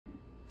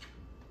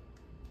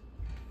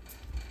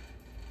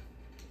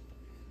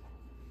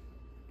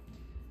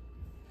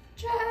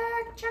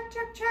check,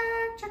 check,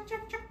 check, check,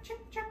 check, check, check,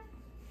 check.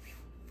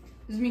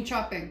 This is me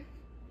chopping.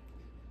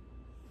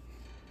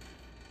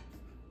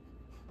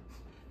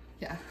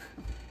 Yeah.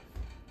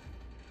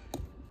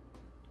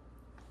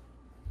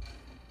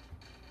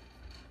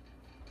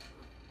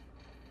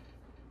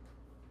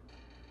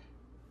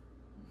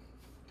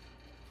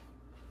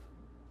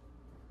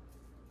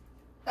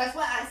 That's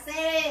what I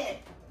said.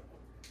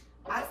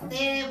 I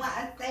said what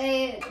I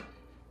said.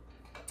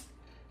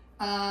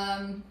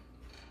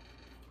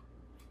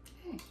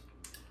 Hey,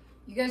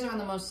 you guys are on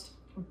the most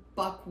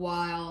buck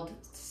wild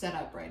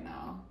setup right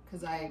now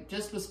because I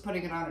just was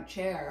putting it on a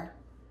chair,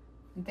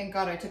 and thank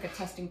God I took a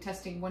testing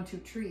 1 2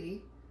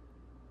 3,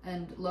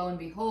 and lo and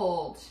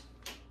behold,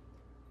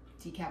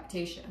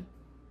 decapitation.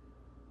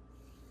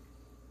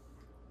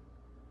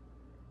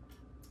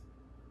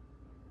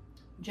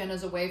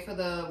 Jenna's away for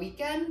the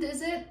weekend,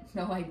 is it?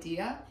 No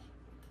idea.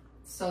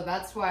 So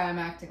that's why I'm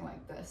acting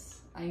like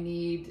this. I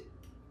need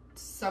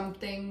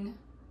someone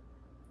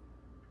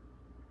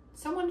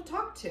to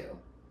talk to.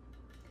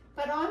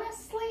 But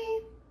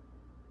honestly,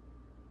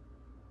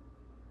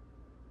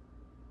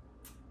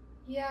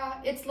 yeah,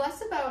 it's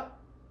less about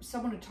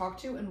someone to talk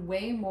to and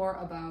way more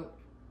about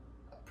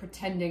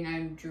pretending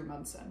I'm Drew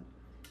Munson.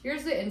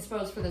 Here's the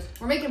inspos for this.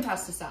 We're making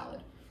pasta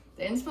salad.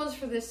 The inspos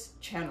for this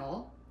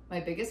channel, my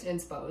biggest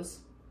inspos: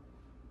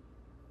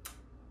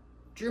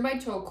 Drew my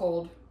toe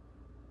cold,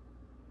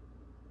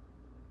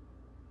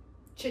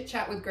 chit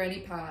chat with Granny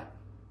Pat,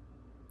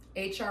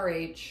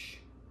 HRH,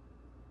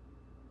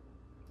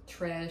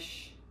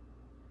 Trish.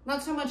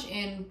 Not so much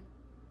in,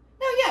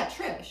 no, yeah,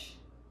 Trish,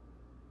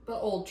 but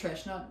old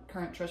Trish, not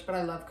current Trish, but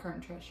I love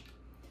current Trish.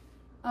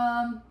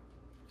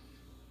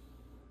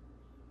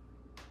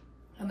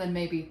 And then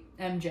maybe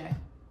MJ,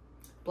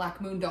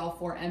 Black Moon Doll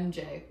for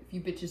MJ. If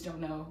you bitches don't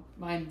know,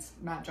 mine's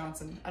Matt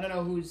Johnson. I don't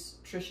know whose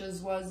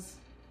Trisha's was.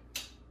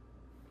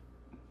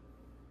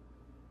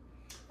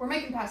 We're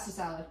making pasta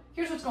salad.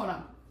 Here's what's going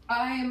on.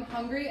 I am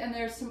hungry and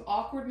there's some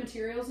awkward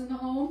materials in the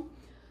home.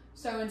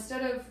 So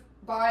instead of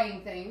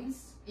buying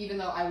things, even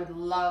though I would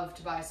love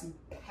to buy some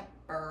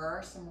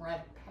pepper, some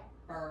red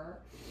pepper,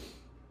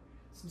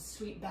 some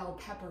sweet bell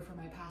pepper for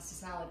my pasta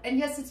salad. And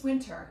yes, it's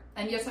winter.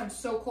 And yes, I'm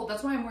so cold.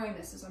 That's why I'm wearing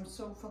this, is I'm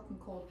so fucking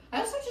cold. I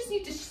also just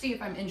need to see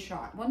if I'm in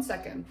shot. 1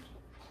 second.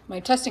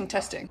 My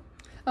testing.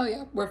 Oh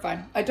yeah, we're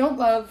fine. I don't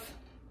love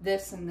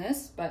this and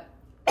this, but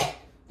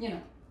you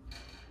know.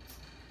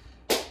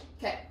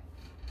 Okay.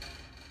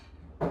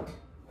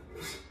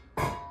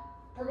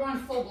 We're going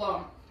full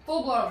blown.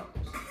 Full blown.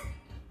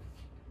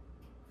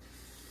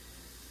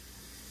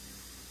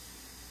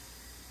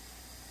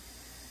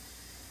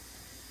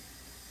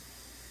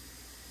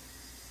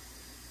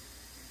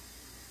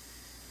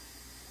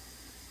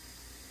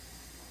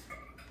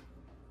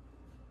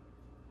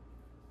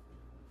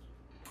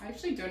 I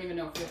actually don't even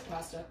know if we have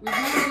pasta. We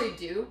normally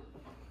do.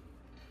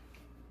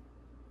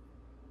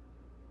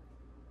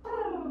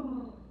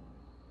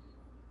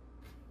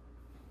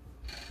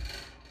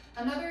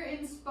 Another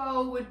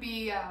inspo would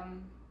be,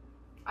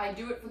 I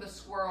do it for the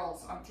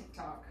squirrels on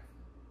TikTok.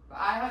 But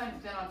I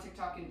haven't been on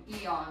TikTok in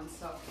eons,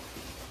 so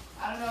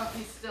I don't know if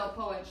he's still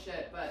pulling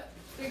shit, but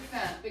big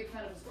fan of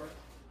his work.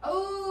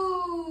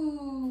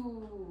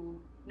 Oh,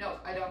 no,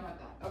 I don't have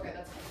that. Okay,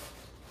 that's fine.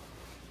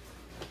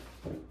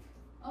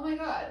 Oh my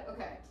God,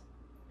 okay.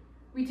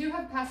 We do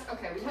have pasta,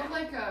 okay, we have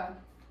like a,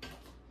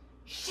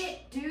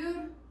 shit,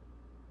 dude.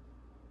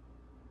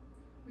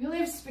 We only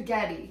have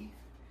spaghetti.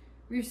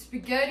 We have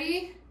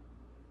spaghetti.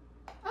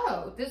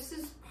 Oh, this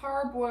is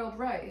parboiled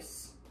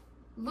rice.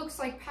 Looks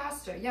like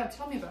pasta. Yeah,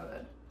 tell me about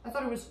it. I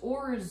thought it was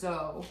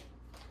orzo.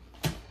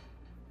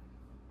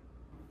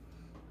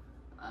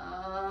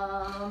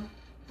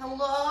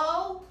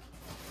 Hello?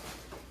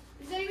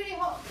 Is anybody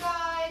home?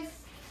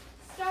 Guys,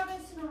 stop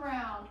messing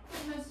around.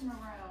 Quit messing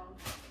around.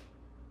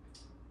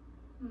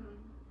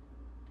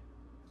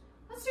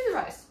 Let's do the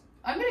rice.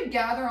 I'm gonna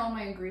gather all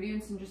my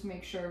ingredients and just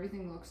make sure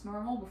everything looks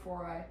normal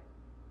before I...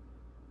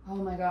 Oh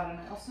my God,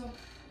 and I also...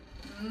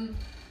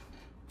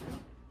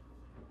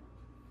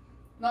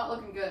 Not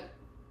looking good.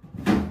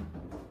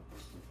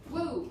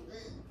 Woo!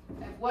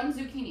 I have 1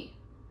 zucchini.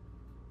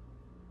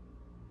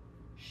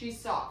 She's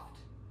soft.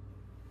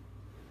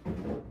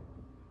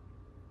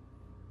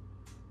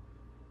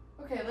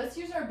 Okay, let's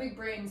use our big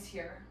brains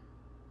here.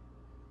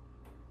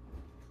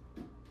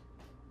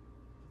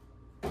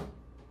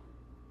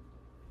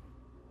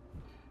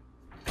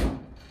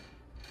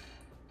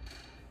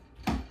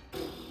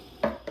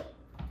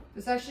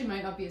 This actually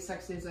might not be as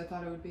sexy as I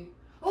thought it would be.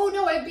 Oh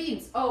no, I have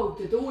beans. Oh,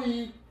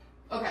 da-doi.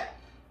 Okay,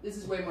 this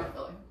is way more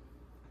filling.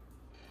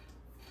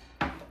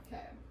 Okay.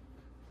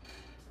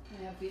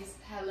 I have these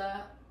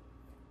hella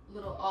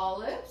little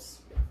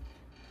olives.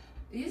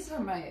 These are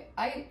my,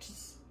 I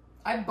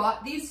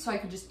bought these so I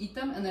could just eat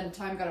them and then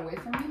time got away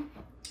from me.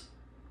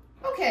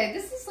 Okay,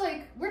 this is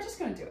like, we're just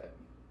gonna do it.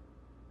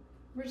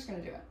 We're just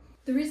gonna do it.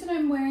 The reason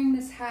I'm wearing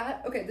this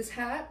hat, okay, this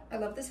hat, I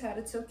love this hat,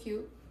 it's so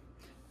cute.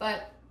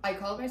 But I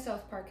call it my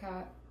South Park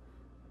hat.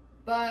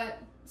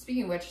 But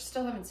speaking of which,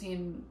 still haven't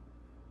seen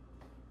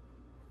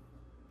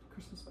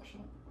Christmas special.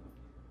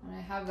 And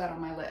I have that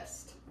on my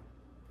list.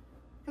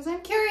 Because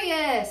I'm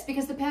curious,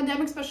 because the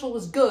pandemic special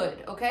was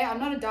good, okay? I'm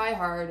not a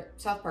diehard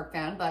South Park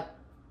fan, but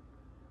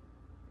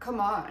come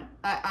on.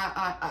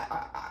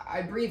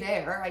 I breathe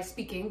air, I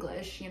speak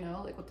English, you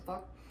know, like what the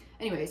fuck?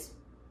 Anyways,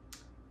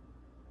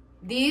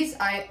 these,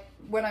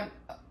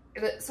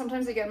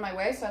 sometimes they get in my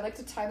way, so I like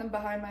to tie them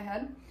behind my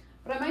head.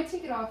 But I might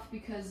take it off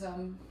because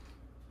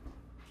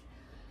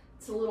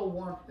it's a little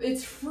warm.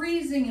 It's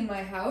freezing in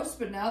my house,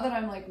 but now that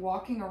I'm like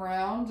walking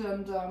around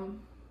and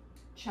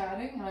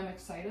chatting and I'm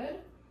excited,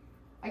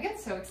 I get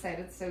so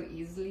excited so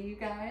easily, you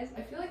guys.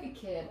 I feel like a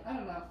kid. I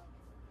don't know.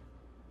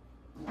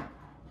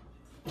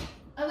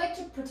 I like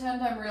to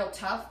pretend I'm real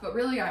tough, but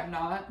really I'm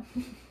not.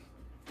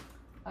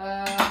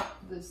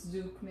 This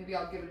Zook, maybe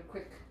I'll give it a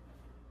quick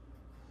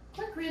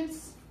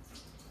rinse.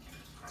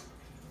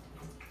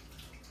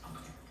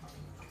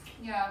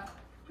 Yeah,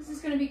 this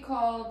is going to be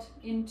called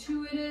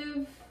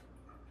Intuitive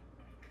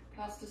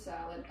Pasta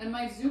Salad. And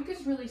my Zook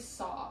is really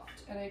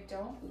soft, and I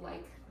don't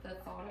like the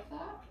thought of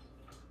that.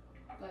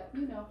 But,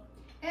 you know.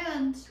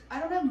 And I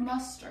don't have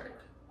mustard.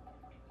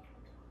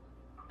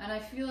 And I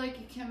feel like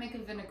you can't make a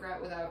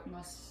vinaigrette without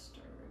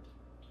mustard.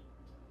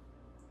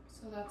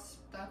 So that's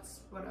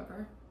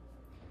whatever.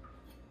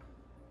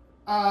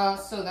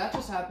 So that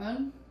just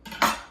happened.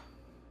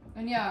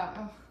 And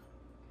yeah,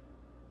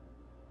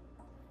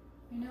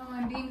 you know,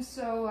 I'm being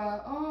so,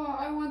 oh,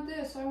 I want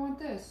this, I want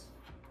this.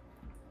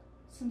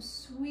 Some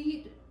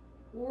sweet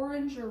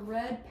orange or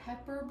red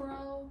pepper,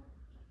 bro.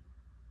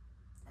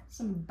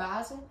 Some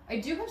basil. I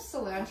do have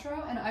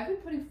cilantro, and I've been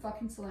putting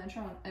fucking cilantro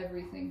on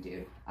everything,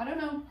 dude. I don't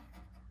know,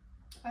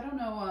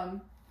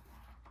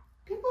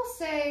 people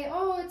say,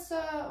 oh, it's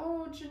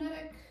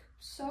genetic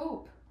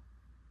soap.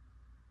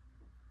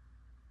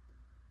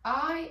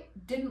 I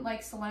didn't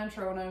like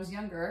cilantro when I was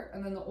younger,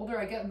 and then the older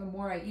I get and the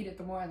more I eat it,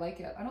 the more I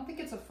like it. I don't think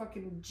it's a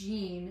fucking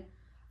gene.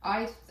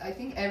 I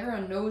think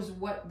everyone knows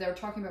what they're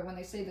talking about when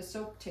they say the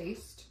soap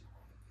taste.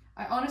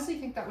 I honestly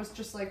think that was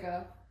just like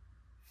a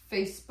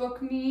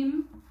Facebook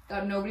meme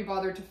that nobody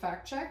bothered to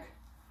fact check.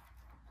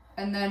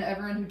 And then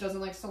everyone who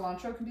doesn't like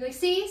cilantro can be like,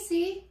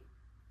 see?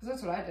 Because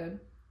that's what I did.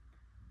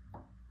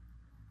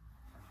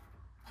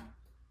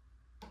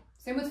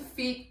 Same with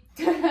feet.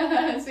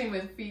 Same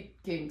with feet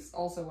kinks,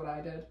 also what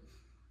I did.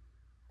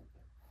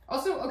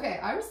 Also, okay,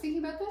 I was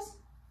thinking about this.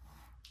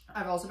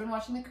 I've also been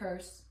watching The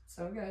Curse,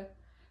 so good.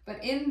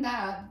 But in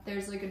that,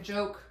 there's like a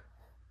joke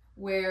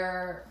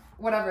where,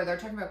 whatever, they're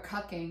talking about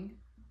cucking.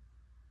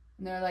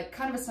 And they're like,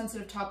 kind of a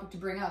sensitive topic to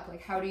bring up.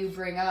 Like, how do you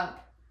bring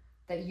up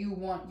that you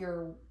want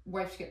your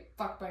wife to get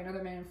fucked by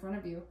another man in front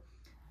of you?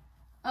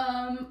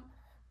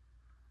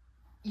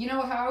 You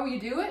know how you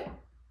do it?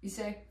 You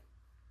say,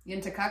 you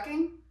into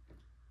cucking?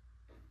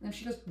 And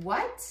she goes,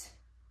 what?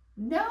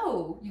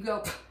 No. You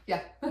go,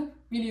 yeah, me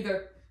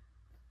neither.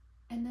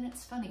 And then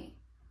it's funny.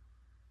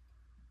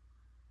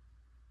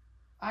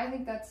 I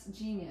think that's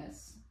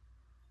genius.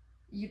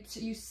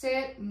 You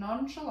say it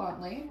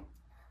nonchalantly,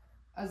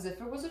 as if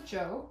it was a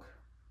joke.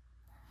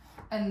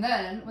 And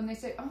then when they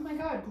say, oh my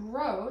God,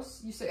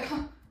 gross, you say,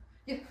 oh,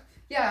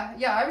 yeah,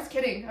 I was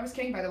kidding,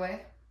 by the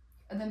way.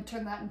 And then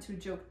turn that into a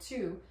joke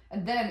too.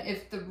 And then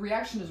if the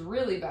reaction is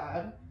really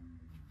bad,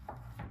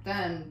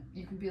 then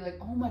you can be like,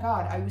 oh my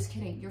God, I was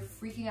kidding. You're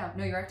freaking out.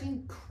 No, you're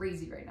acting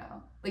crazy right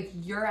now. Like,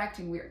 you're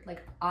acting weird.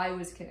 Like, I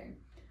was kidding.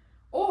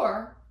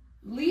 Or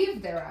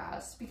leave their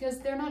ass because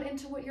they're not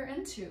into what you're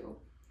into.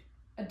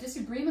 A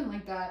disagreement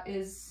like that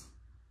is,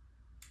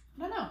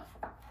 I don't know.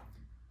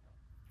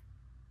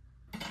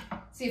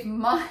 See if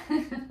my,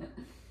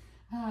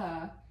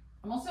 I'm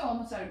also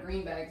almost out of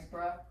green bags,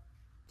 bruh.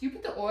 Do you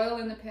put the oil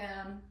in the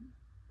pan?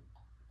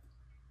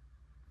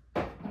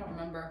 I don't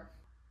remember.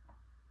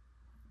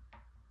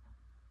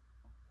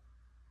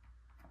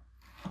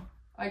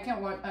 I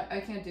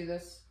can't do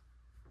this.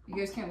 You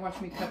guys can't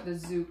watch me cut the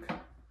Zook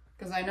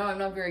because I know I'm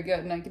not very good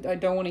and I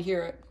don't want to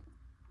hear it.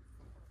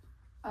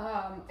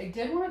 I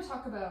did want to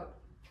talk about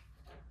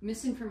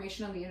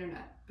misinformation on the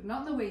internet, but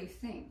not in the way you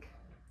think.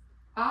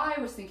 I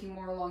was thinking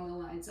more along the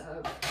lines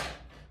of,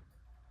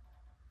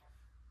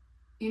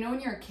 you know, when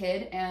you're a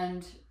kid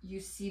and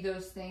you see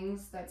those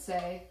things that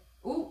say,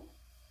 ooh,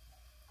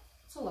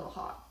 it's a little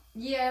hot.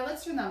 Yeah,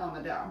 let's turn that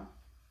mama down.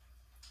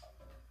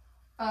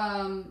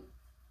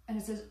 And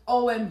it says,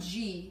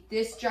 OMG,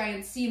 this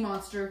giant sea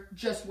monster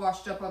just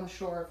washed up on the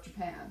shore of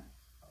Japan.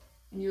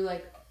 And you're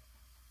like,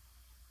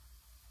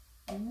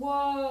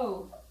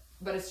 whoa.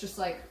 But it's just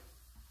like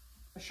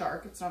a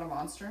shark, it's not a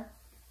monster.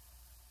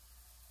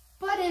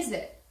 But is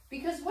it?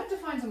 Because what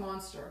defines a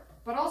monster?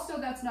 But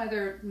also that's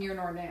neither near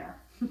nor near.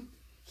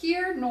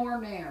 Here nor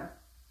near.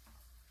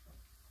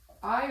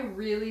 I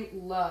really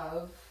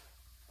love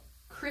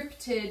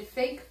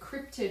fake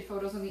cryptid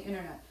photos on the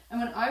internet.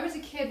 And when I was a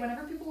kid,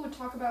 whenever people would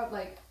talk about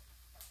like,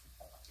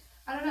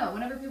 I don't know,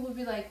 whenever people would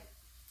be like,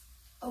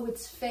 oh,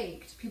 it's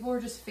faked. People were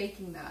just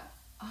faking that.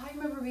 I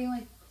remember being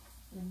like,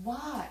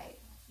 why?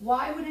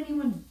 Why would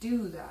anyone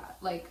do that?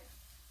 Like,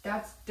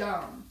 that's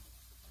dumb.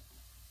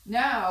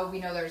 Now we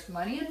know there's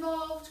money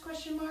involved,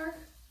 question mark.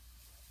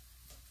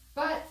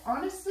 But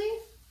honestly,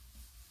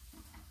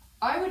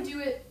 I would do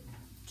it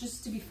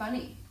just to be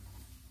funny.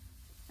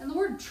 And the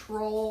word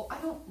troll, I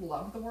don't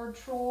love the word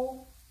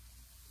troll.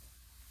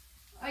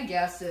 I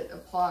guess it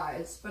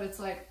applies, but it's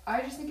like,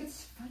 I just think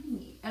it's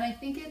funny. And I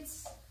think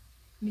it's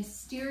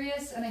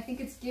mysterious, and I think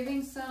it's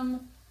giving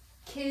some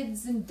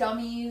kids and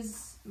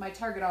dummies, my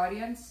target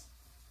audience,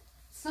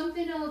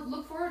 something to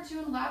look forward to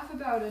and laugh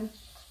about and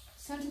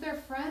send to their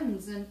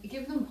friends and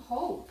give them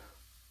hope.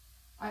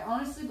 I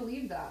honestly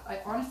believe that. I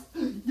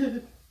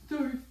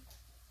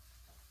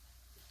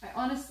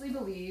honestly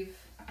believe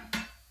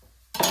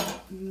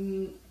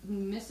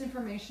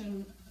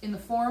misinformation in the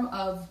form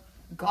of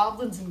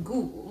goblins and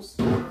ghouls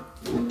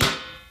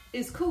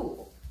is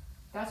cool.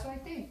 That's what I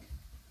think.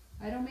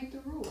 I don't make the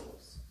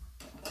rules.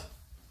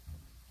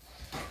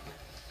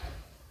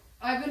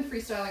 I've been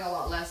freestyling a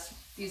lot less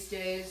these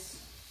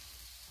days.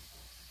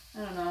 I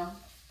don't know.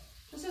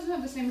 Just doesn't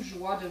have the same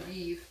joie de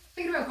vivre.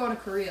 Thinking about going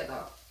to Korea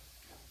though.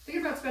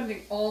 Thinking about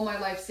spending all my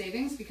life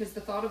savings, because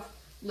the thought of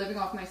living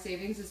off my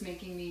savings is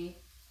making me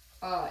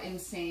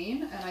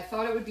insane. And I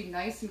thought it would be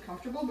nice and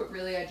comfortable, but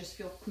really I just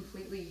feel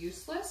completely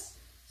useless.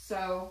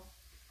 So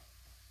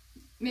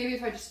maybe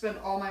if I just spend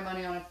all my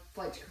money on a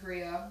flight to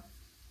Korea,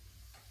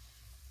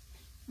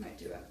 I might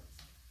do it.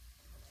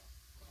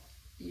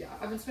 Yeah,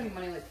 I've been spending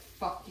money like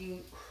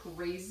fucking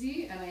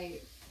crazy, and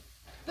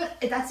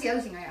but that's the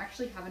other thing, I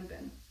actually haven't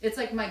been. It's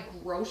like my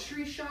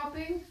grocery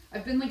shopping.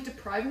 I've been like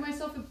depriving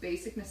myself of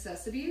basic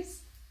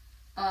necessities.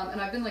 And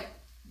I've been like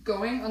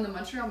going on the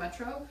Montreal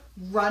Metro,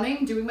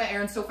 running, doing my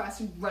errands so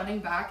fast and running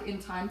back in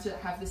time to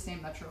have the same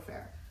Metro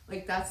fare.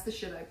 Like that's the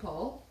shit I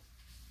pull.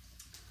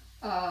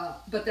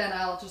 But then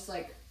I'll just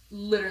like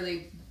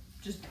literally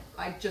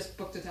I just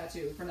booked a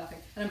tattoo for nothing.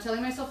 And I'm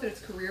telling myself that it's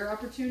career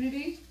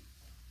opportunity.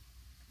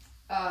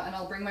 And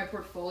I'll bring my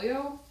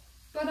portfolio,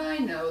 but I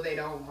know they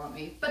don't want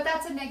me. But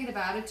that's a negative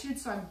attitude,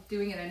 so I'm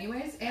doing it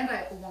anyways. And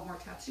I want more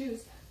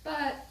tattoos,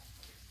 but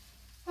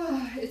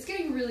it's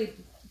getting really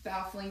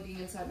baffling being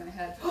inside my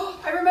head.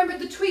 I remembered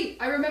the tweet.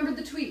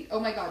 Oh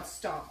my God,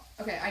 stop.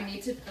 Okay,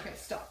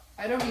 stop.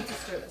 I don't need to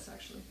stir this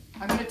actually.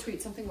 I'm gonna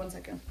tweet something, 1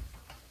 second.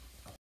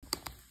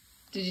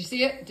 Did you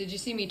see it? Did you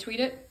see me tweet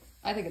it?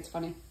 I think it's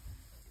funny.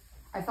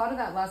 I thought of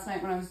that last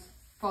night when I was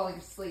falling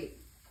asleep.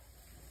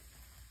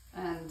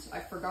 And I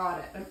forgot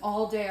it. And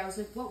all day I was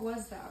like, what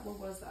was that? What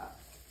was that?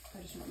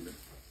 I just remembered.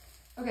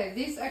 Okay,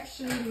 this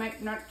actually might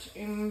not...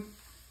 when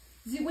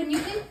you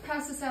think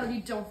pasta salad,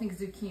 you don't think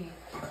zucchini.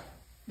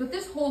 But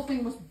this whole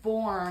thing was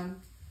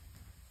born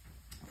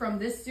from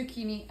this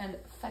zucchini and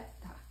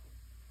feta.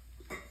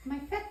 My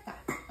feta.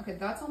 Okay,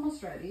 that's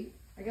almost ready.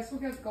 I guess we'll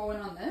get going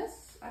on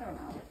this. I don't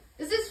know.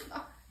 Is this...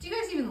 do you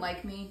guys even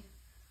like me?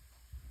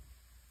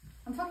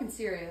 I'm fucking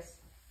serious.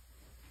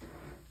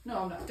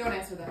 No, I'm not. Don't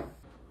answer that.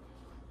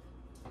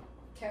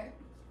 Okay.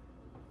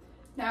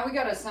 Now we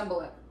gotta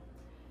assemble it.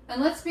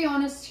 And let's be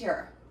honest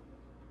here.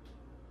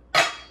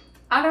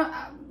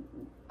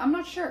 I'm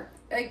not sure.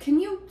 Can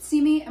you see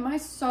me? Am I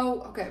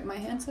so... Okay, my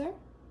hand's there?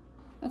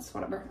 That's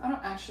whatever. I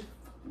don't actually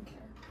fucking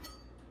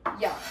care.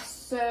 Yeah,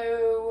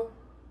 so...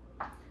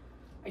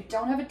 I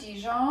don't have a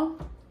Dijon.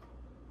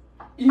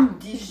 Une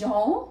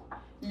Dijon.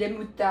 Les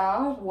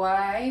moutards.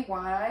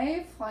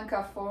 Ouais.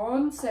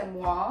 Francophone, c'est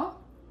moi.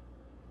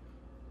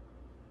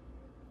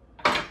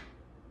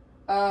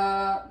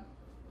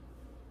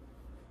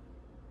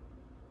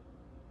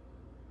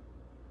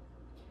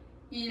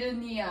 Il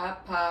n'y a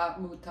pas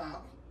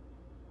moutarde.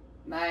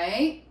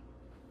 Mais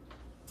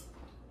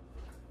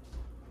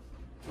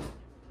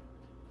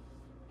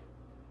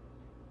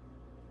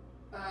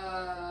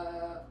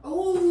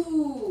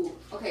oh,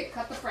 okay,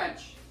 cut the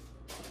French.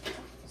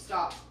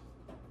 Stop.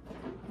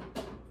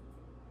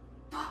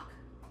 Fuck.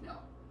 No.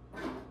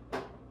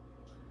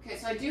 Okay,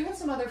 so I do have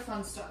some other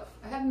fun stuff.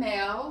 I have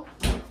mayo.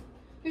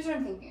 Here's what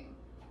I'm thinking.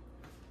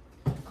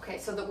 Okay,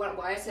 so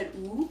why I said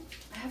ooh,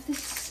 I have this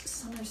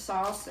summer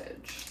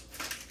sausage.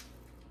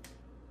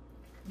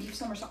 Beef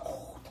summer sausage.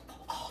 Oh.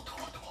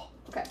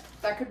 Okay,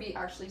 that could be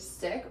actually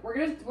sick. We're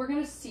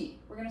gonna see.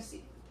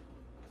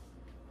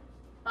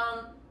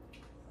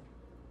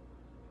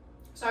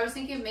 So I was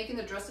thinking of making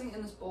the dressing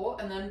in this bowl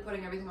and then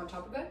putting everything on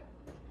top of it.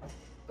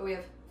 But we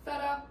have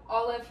feta,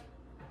 olive.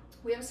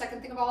 We have a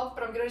second thing of olive,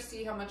 but I'm gonna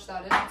see how much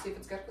that is and see if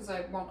it's good, because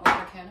I won't open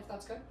a can if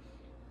that's good.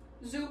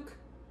 Zouk,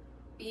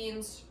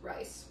 beans,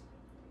 rice.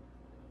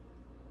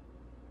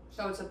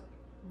 So it's a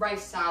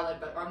rice salad,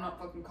 but I'm not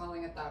fucking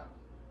calling it that.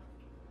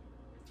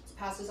 It's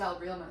pasta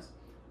salad realness.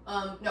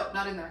 No,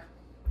 not in there.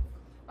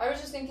 I was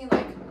just thinking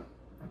like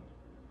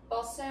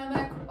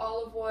balsamic,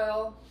 olive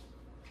oil.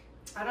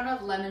 I don't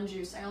have lemon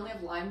juice. I only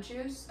have lime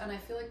juice, and I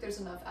feel like there's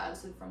enough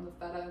acid from the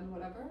feta and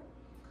whatever.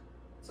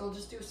 So I'll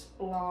just do a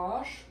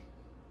splash.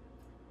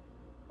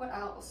 What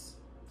else?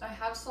 I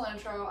have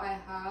cilantro. I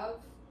have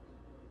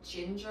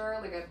ginger,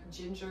 like a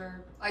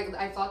ginger.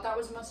 I thought that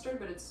was mustard,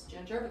 but it's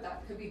ginger, but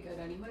that could be good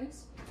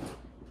anyways.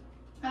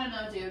 I don't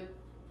know, dude.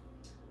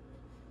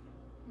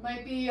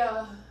 Might be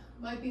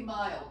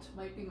mild.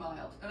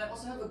 And I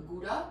also have a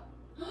Gouda.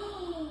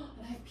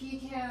 And I have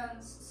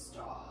pecans.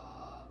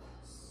 Stop.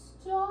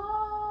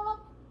 Stop.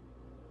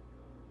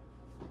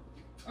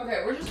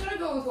 Okay, we're just gonna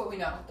go with what we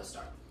know at the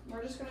start.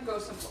 We're just gonna go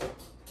simple.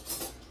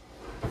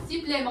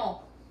 Simplement.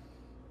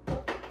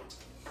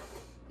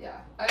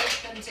 Yeah,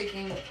 I've been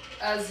taking,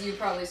 as you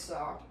probably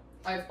saw,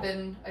 I've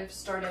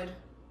started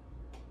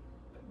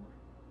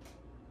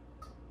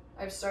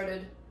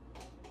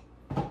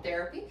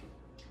therapy.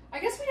 I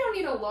guess we don't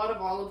need a lot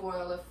of olive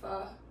oil if,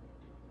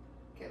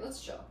 okay,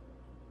 let's chill.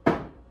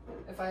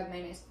 If I have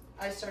mayonnaise.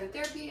 I started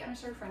therapy and I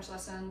started French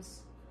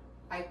lessons.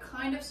 I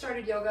kind of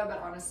started yoga, but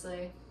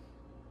honestly,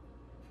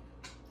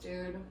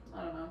 dude,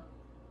 I don't know.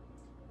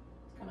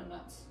 It's kind of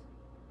nuts.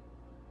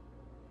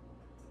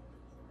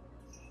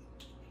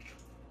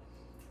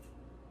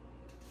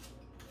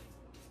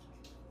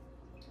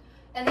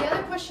 And the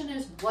other question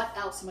is, what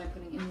else am I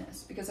putting in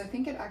this? Because I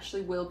think it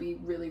actually will be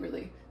really,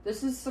 really,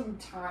 this is some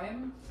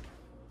time.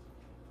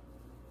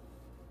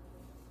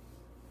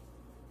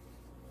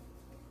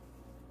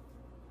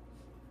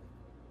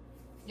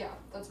 Yeah,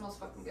 that smells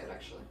fucking good,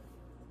 actually.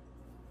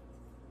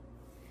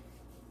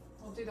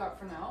 We'll do that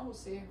for now. We'll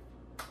see.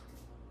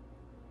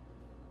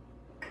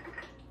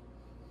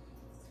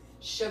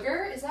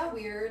 Sugar? Is that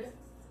weird?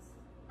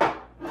 I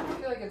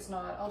feel like it's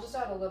not. I'll just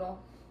add a little.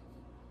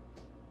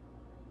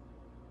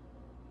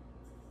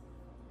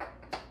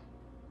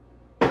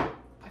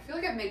 I feel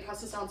like I've made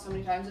pasta salad so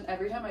many times, and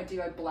every time I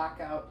do, I black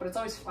out. But it's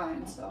always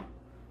fine, so.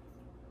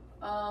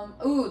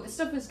 Ooh, this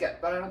stuff is good,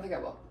 but I don't think I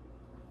will.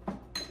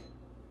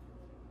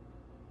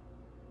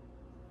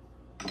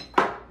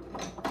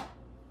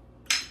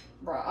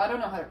 Bruh, I don't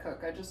know how to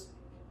cook. I just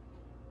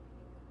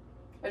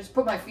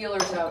put my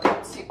feelers out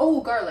and see. Oh,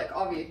 garlic,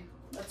 obvi.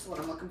 That's what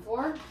I'm looking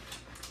for.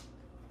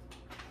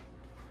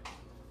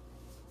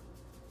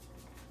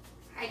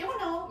 I don't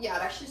know. Yeah,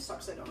 it actually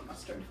sucks I don't have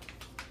mustard.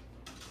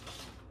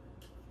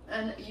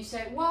 And you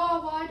say,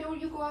 well, why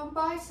don't you go out and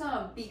buy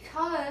some?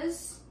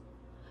 Because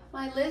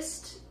my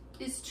list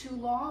is too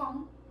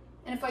long.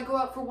 And if I go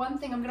out for one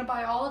thing, I'm gonna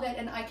buy all of it,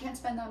 and I can't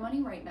spend that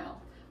money right now.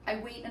 I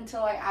wait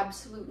until I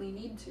absolutely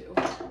need to.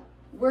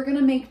 We're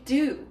gonna make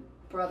do,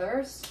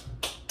 brothers.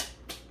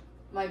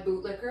 My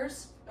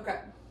bootlickers. Okay.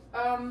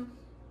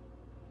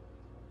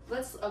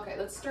 Let's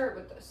stir it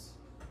with this.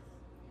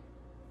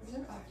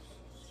 I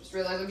just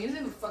realized I'm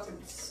using the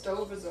fucking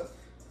stove as a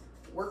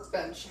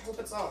workbench. I hope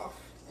it's off.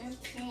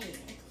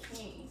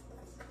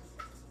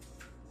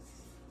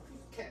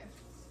 Okay.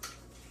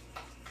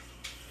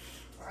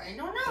 I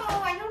don't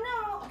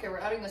know. Okay, we're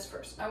adding this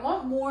first. I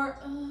want more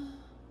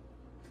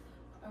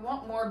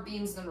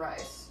beans than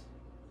rice.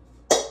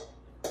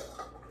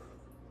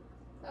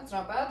 That's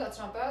not bad, that's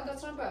not bad,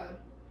 that's not bad.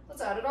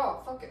 Let's add it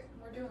all. Fuck it.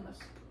 We're doing this.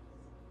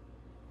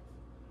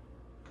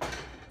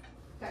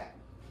 Okay.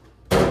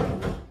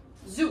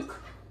 Zouk.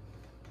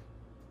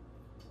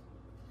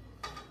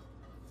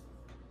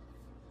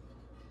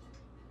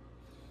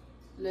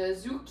 Le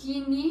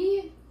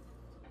zucchini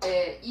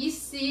est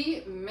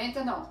ici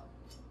maintenant.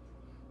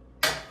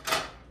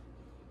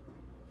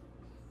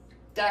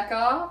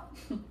 D'accord?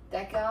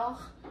 D'accord?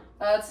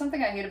 It's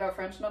something I hate about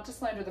French, not to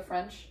slander the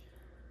French.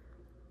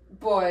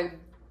 Boy,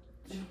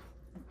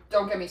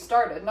 don't get me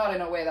started. Not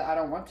in a way that I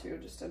don't want to,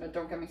 just in a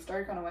don't get me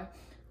started kind of way.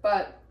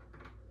 But,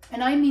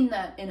 and I mean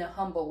that in a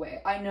humble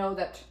way. I know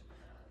that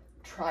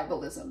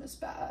tribalism is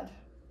bad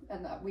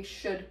and that we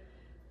should,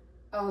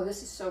 oh,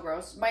 this is so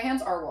gross. My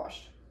hands are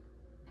washed.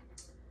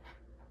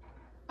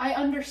 I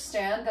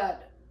understand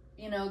that,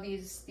 you know,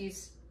 these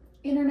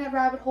internet not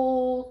rabbit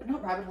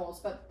holes,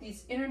 but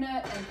these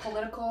internet and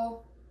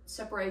political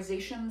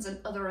separations and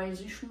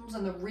otherizations,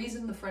 and the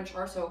reason the French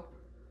are so,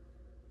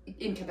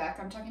 in Quebec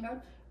I'm talking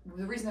about,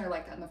 the reason they're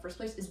like that in the first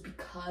place is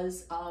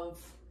because of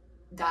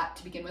that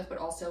to begin with, but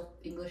also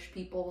English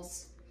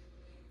people's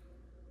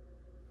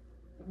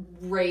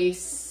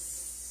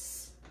racism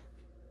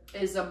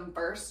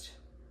first.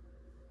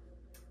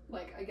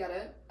 Like, I get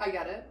it,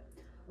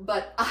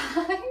 but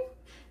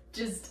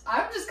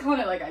I'm just calling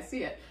it like I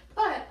see it.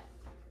 But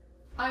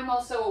I'm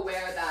also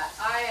aware that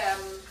I am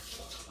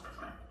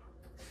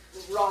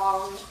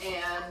wrong,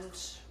 and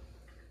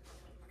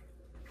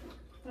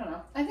I don't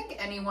know. I think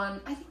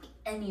anyone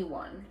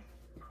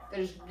that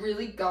is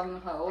really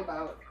gung-ho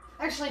about,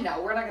 actually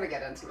no, we're not gonna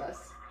get into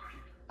this.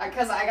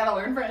 Because I gotta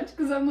learn French,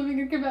 because I'm living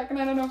in Quebec and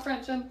I don't know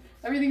French, and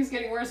everything's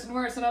getting worse and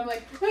worse, and I'm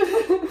like,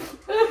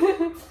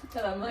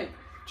 and I'm like,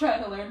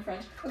 trying to learn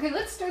French. Okay,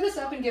 let's stir this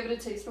up and give it a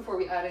taste before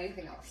we add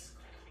anything else.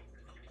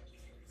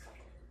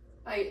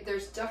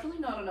 There's definitely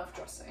not enough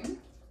dressing.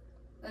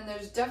 And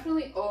there's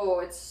definitely, oh,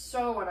 it's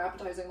so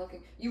unappetizing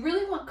looking. You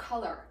really want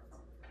color.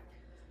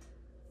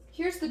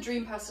 Here's the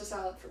dream pasta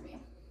salad for me.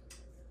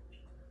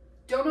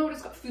 Don't know what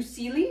it's called.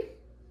 Fusilli.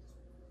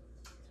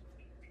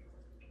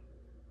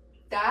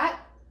 That,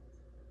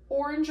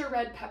 orange or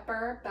red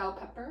pepper, bell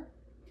pepper,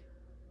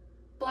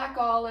 black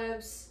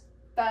olives,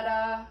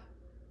 feta.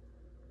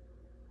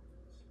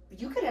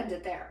 You could end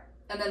it there.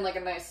 And then like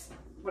a nice,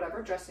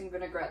 whatever, dressing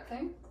vinaigrette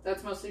thing.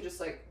 That's mostly just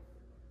like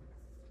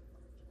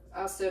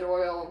acid,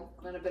 oil,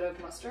 and a bit of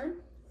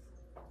mustard.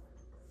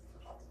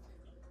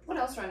 What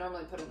else do I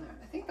normally put in there?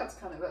 I think that's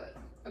kind of it.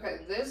 Okay,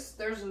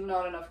 there's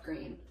not enough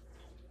green.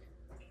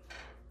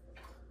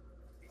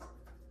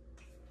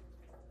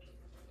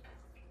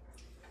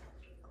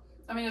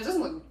 I mean, it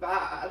doesn't look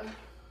bad.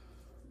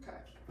 Okay.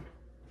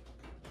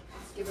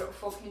 Let's give it a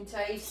fucking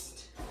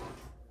taste.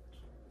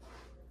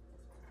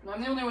 And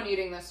I'm the only one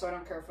eating this, so I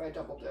don't care if I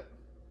doubled it.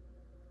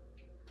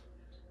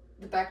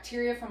 The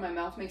bacteria from my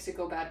mouth makes it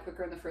go bad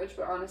quicker in the fridge,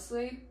 but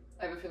honestly,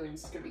 I have a feeling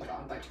this is gonna be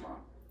gone by tomorrow.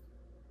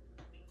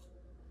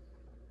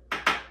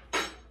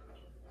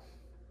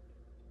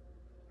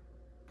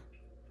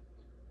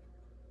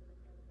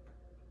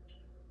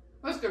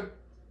 That's good.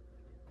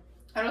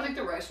 I don't think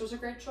the rice was a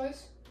great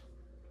choice.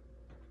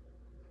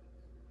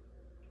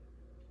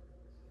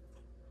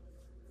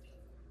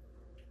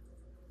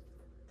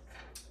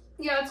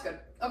 Yeah, it's good.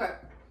 Okay.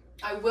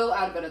 I will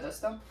add a bit of this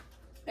though.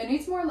 It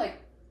needs more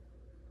like,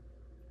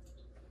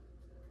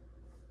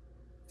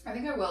 I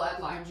think I will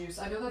add lime juice.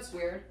 I know that's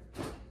weird.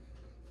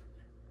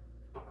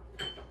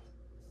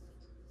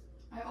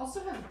 I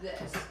also have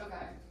this.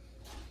 Okay.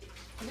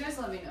 You guys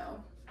let me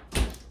know.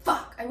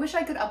 Fuck! I wish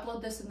I could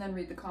upload this and then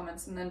read the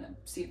comments and then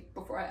see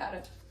before I add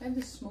it. I have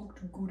this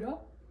smoked Gouda.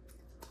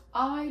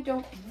 I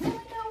don't really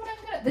know what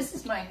I'm gonna... This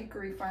is my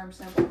Hickory Farm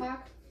sample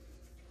pack.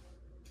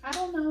 I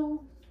don't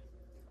know.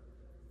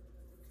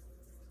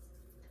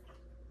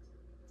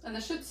 And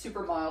this shit's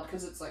super mild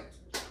because it's like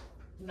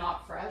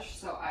not fresh,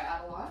 so I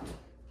add a lot.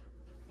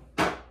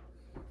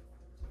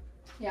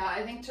 Yeah,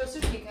 I think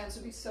toasted pecans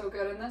would be so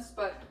good in this,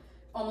 but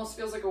almost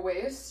feels like a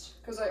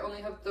waste because I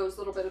only have those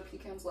little bit of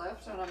pecans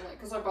left, and I'm like,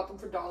 because I bought them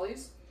for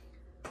Dolly's.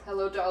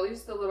 Hello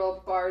Dolly's, the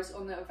little bars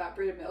on the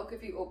evaporated milk.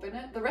 If you open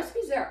it, the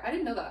recipe's there. I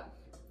didn't know that.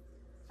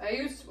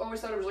 I always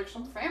thought it was like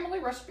some family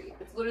recipe.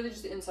 It's literally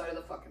just the inside of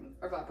the fucking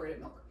evaporated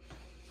milk.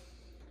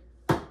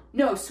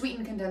 No,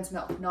 sweetened condensed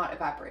milk, not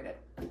evaporated.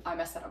 I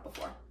messed that up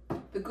before.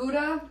 The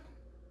Gouda,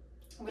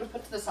 I'm gonna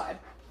put to the side.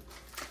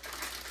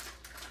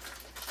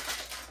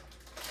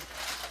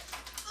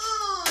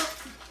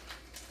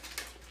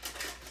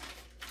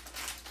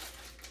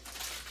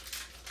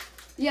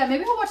 Yeah,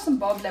 maybe I'll watch some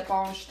Bob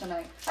L'Éponge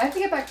tonight. I have to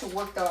get back to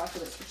work though after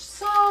this, which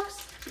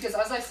sucks. Because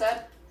as I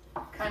said,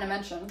 kind of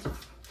mentioned,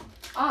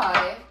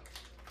 I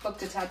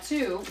booked a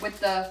tattoo with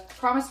the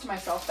promise to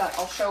myself that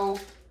I'll show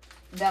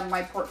them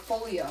my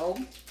portfolio.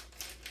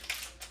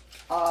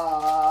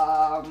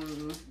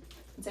 And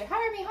say,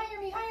 hire me, hire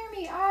me, hire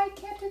me. I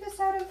can't do this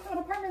out of an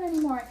apartment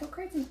anymore. I feel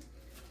crazy.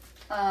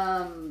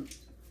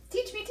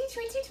 Teach me, teach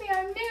me, teach me.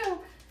 I'm new.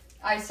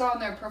 I saw on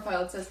their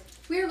profile, it says,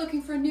 we are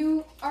looking for a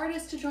new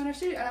artist to join our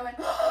studio. And I went,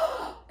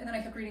 oh! And then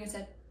I kept reading and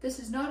said, this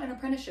is not an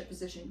apprenticeship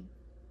position.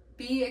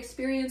 Be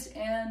experienced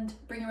and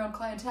bring your own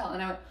clientele.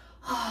 And I went,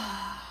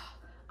 ah,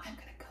 I'm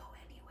gonna go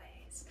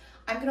anyways.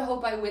 I'm gonna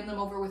hope I win them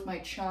over with my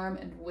charm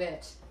and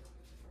wit.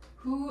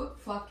 Who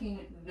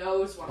fucking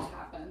knows what'll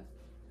happen?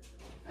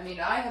 I mean,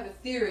 I have a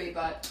theory,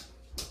 but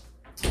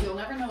you'll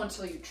never know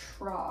until you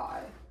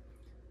try.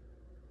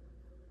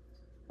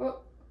 Oh.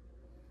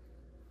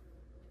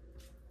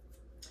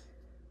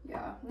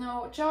 Yeah,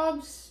 no,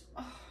 jobs.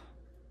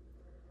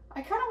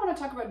 I kind of want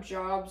to talk about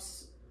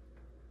jobs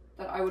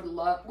that I would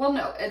love. Well,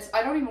 no,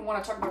 I don't even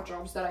want to talk about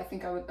jobs that I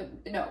think I would,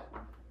 no.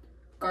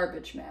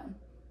 Garbage man.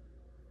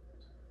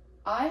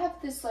 I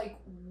have this like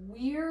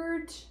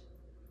weird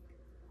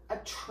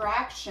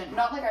attraction,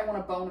 not like I want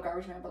to bone a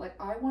garbage man, but like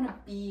I want to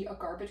be a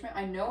garbage man.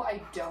 I know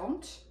I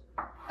don't,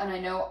 and I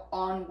know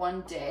on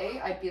one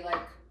day I'd be like,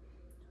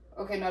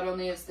 okay, not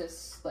only is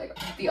this like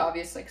the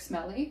obvious like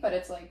smelly, but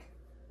it's like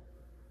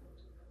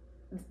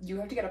you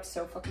have to get up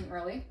so fucking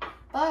early.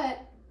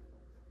 But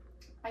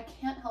I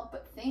can't help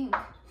but think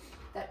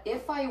that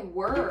if I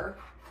were,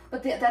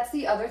 but that's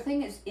the other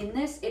thing is in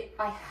this,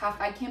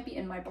 I can't be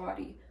in my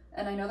body.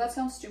 And I know that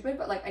sounds stupid,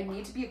 but like I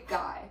need to be a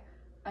guy.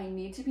 I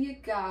need to be a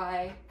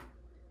guy.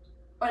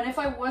 And if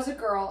I was a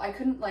girl, I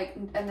couldn't like,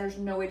 and there's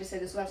no way to say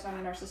this without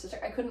sounding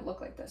narcissistic, I couldn't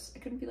look like this. I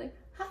couldn't be like,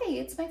 hi,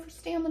 it's my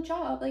first day on the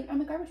job. Like, I'm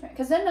a garbage man.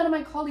 Because then none of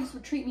my colleagues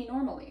would treat me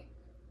normally.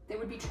 They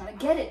would be trying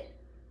to get it.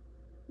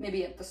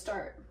 Maybe at the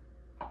start.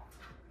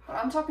 But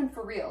I'm talking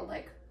for real.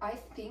 Like, I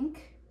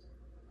think,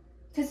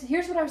 because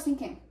here's what I was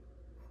thinking.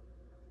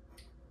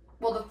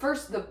 Well,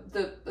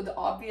 the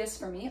obvious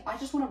for me, I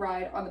just want to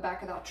ride on the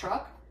back of that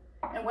truck.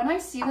 And when I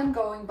see them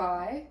going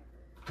by,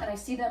 and I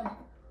see them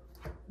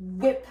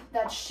whip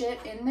that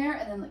shit in there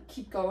and then like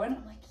keep going,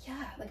 I'm like,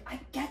 yeah, like I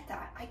get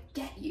that. I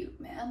get you,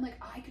 man.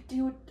 Like I could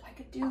do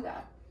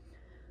that.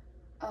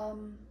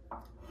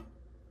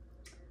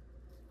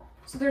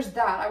 So there's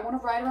that. I want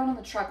to ride around on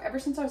the truck. Ever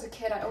since I was a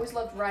kid, I always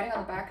loved riding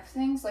on the back of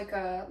things, like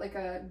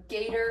a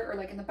gator, or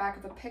like in the back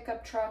of a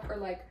pickup truck, or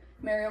like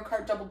Mario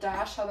Kart Double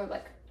Dash, how they're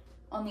like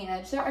on the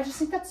edge there. I just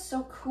think that's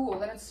so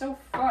cool, and it's so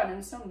fun, and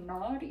it's so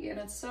naughty, and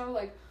it's so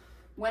like,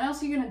 when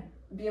else are you gonna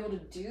be able to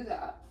do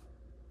that?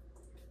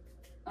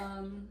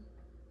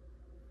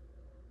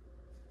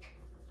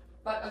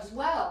 But as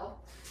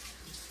well,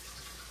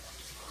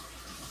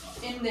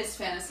 in this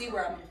fantasy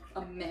where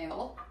I'm a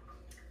male,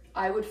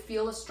 I would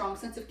feel a strong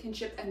sense of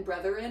kinship and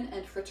brethren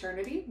and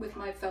fraternity with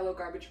my fellow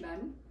garbage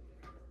men.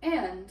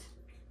 And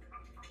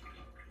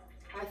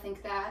I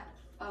think that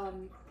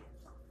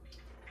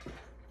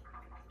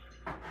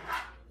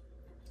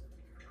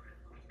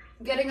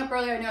getting up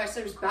early, I know I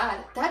said it was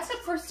bad. That's a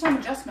first time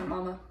adjustment,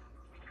 mama.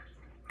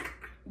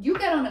 You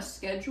get on a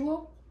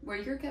schedule where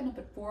you're getting up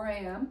at 4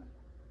 a.m.,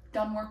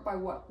 done work by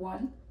what,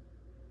 1?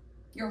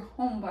 You're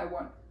home by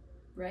 1,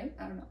 right?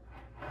 I don't know.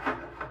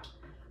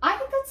 I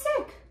think that's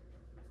sick.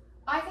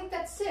 I think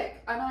that's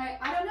sick. And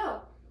I don't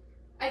know.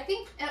 I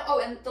think, oh,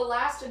 and the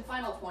last and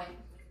final point.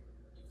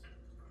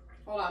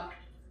 Hold on.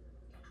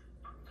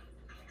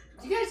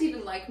 Do you guys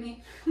even like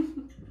me?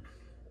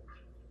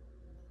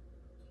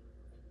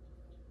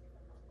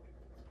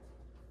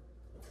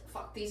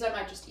 Fuck, these I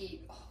might just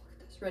eat. Oh,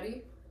 look at this.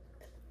 Ready?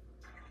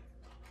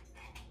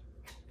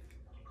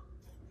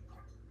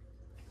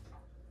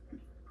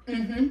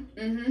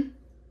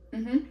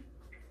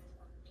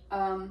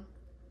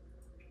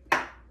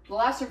 The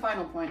last and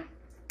final point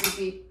would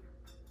be,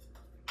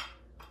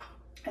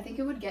 I think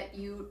it would get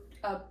you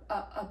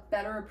a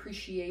better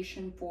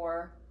appreciation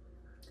for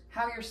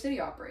how your city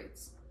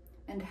operates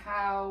and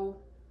how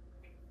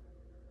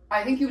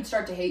I think you would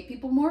start to hate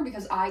people more,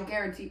 because I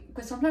guarantee,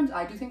 because sometimes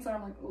I do things that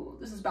I'm like, oh,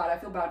 this is bad. I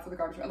feel bad for the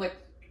garbage.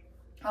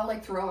 I'll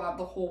like throw out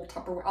the whole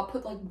Tupperware. I'll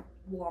put like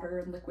water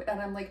and liquid,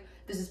 and I'm like,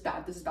 this is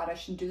bad. I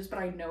shouldn't do this, but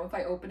I know if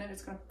I open it,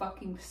 it's gonna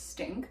fucking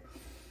stink.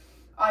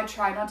 I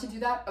try not to do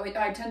that.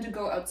 I tend to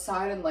go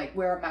outside and like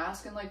wear a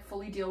mask and like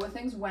fully deal with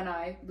things when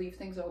I leave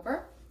things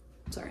over.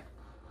 Sorry.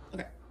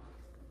 Okay.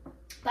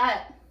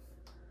 But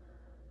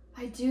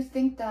I do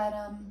think that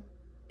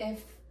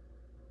if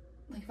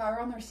I were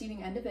on the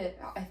receiving end of it,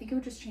 I think it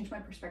would just change my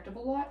perspective a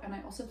lot. And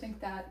I also think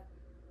that,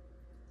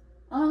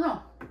 I don't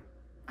know.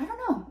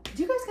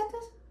 Do you guys get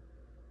this?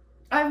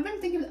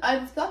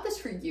 I've thought this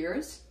for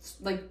years,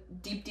 like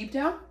deep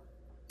down,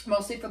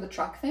 mostly for the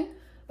truck thing.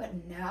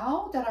 But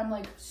now that I'm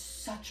like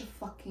such a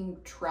fucking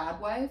trad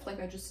wife,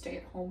 like I just stay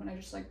at home and I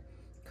just like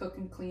cook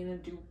and clean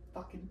and do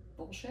fucking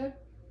bullshit,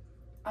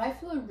 I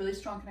feel a really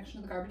strong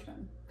connection to the garbage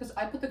bin, because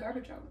I put the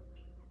garbage out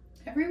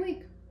every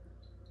week.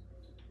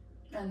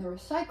 And the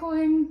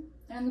recycling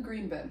and the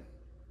green bin.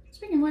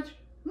 Speaking of which,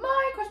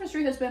 my Christmas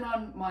tree has been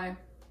on my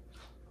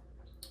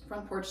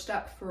front porch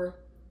step for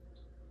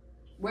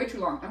way too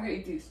long. I'm gonna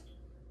eat these.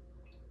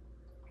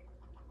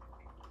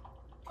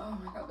 Oh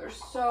my god, they're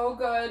so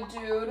good,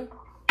 dude.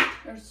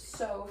 They're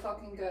so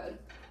fucking good.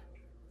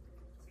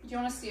 Do you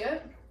want to see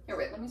it? Here,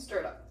 wait, let me stir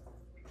it up.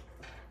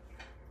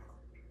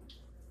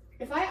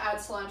 If I add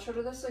cilantro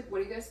to this, like, what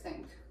do you guys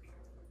think?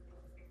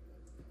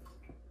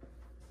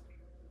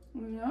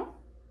 Yeah?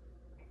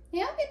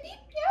 Yeah, baby?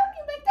 Yeah,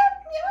 you like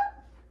that? Yeah?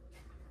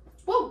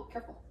 Whoa,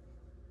 careful.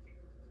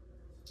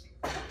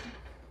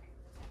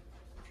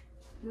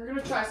 We're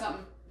gonna try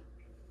something.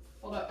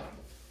 Hold up.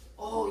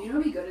 Oh, you know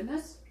what'd be good in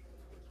this?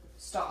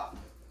 Stop.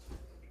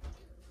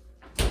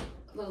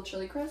 A little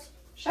chili crisp.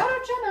 Shout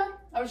out Jenna.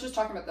 I was just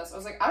talking about this. I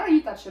was like, I don't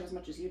eat that shit as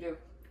much as you do.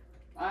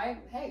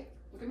 Hey,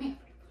 look at me.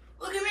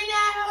 Look at me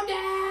now,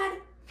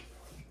 Dad.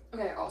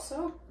 Okay,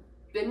 also,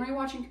 been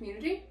rewatching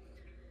Community.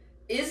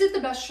 Is it the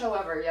best show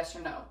ever? Yes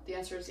or no? The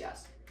answer is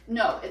yes.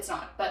 No, it's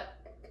not, but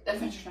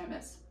Adventure Time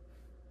is.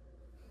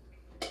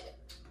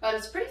 But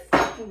it's pretty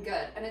fucking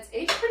good, and it's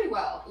aged pretty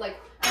well. Like,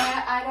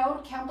 I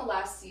don't count the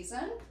last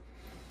season,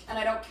 and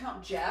I don't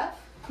count Jeff.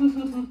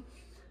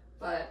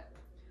 But,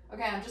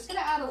 okay, I'm just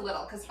gonna add a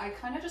little, because I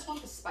kind of just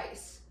want the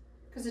spice.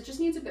 Because it just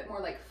needs a bit more,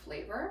 like,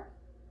 flavor.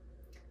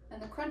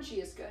 And the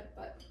crunchy is good,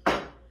 but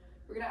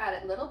we're gonna add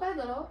it little by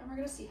little, and we're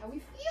gonna see how we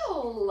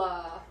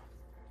feel.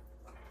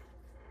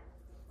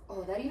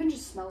 Oh, that even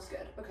just smells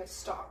good. Okay,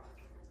 stop.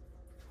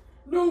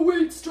 No,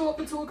 wait, stop.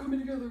 It's all coming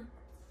together.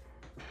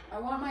 I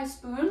want my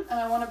spoon, and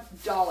I want a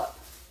dollop.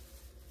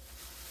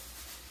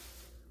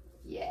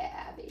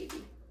 Yeah,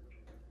 baby.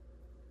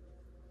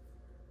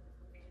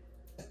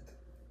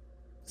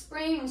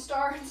 Spring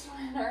starts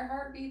when our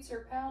heartbeats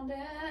are pounding.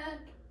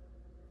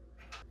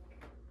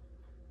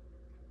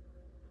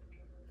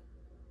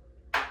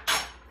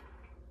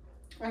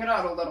 I'm gonna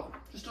add a little.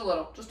 Just a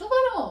little. Just a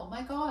little.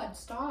 My God,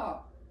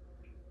 stop.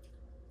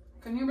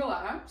 Can you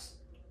relax?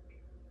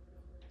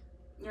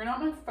 You're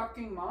not my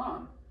fucking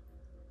mom.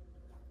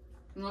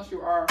 Unless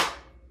you are.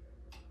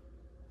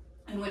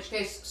 In which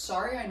case,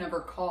 sorry I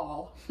never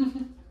call.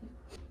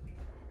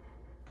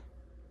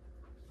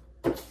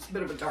 It's a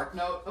bit of a dark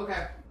note.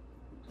 Okay.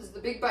 This is the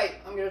big bite.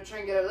 I'm gonna try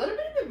and get a little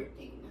bit of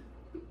everything.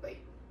 Big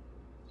bite.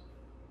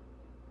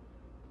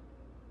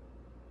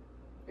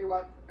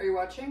 Are you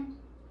watching?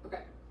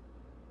 Okay.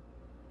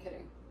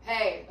 Kidding.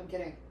 Hey, I'm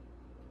kidding.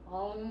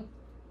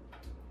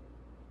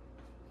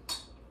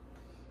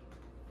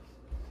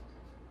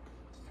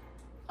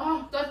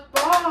 Oh, that's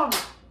bomb!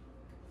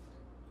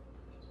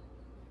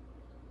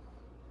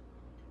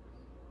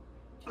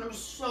 I'm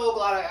so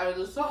glad I added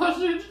the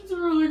sausage. It's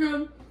really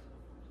good.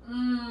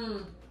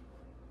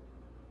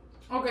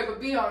 Okay, but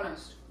be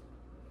honest.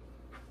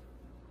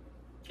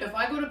 If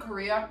I go to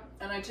Korea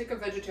and I take a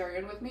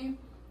vegetarian with me,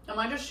 am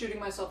I just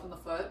shooting myself in the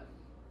foot?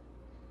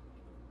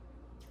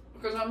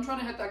 Because I'm trying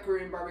to hit that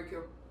Korean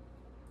barbecue.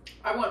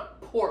 I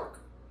want pork.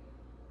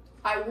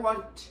 I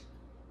want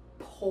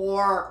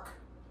pork.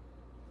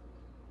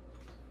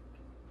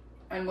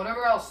 And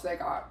whatever else they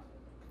got.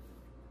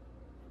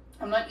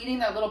 I'm not eating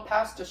that little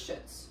pasta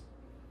shits.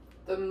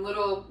 The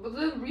little,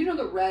 you know,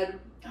 the red,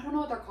 I don't know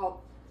what they're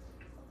called.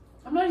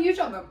 I'm not huge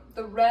on them.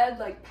 The red,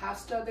 like,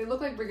 pasta, they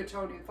look like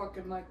rigatoni.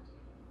 Fucking, like,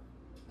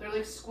 they're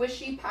like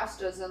squishy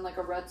pastas in like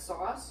a red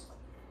sauce.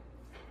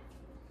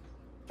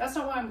 That's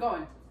not why I'm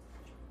going.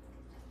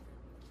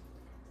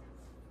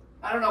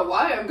 I don't know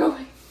why I'm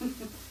going.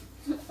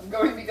 I'm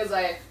going because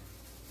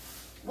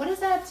what is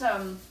that,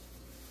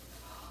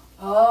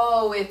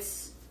 oh,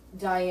 it's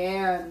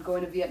Diane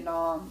going to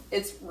Vietnam.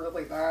 It's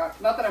really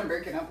that. Not that I'm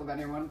breaking up with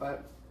anyone,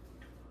 but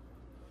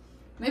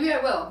maybe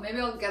I will. Maybe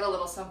I'll get a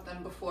little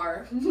something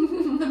before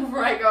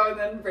before I go and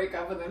then break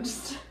up and then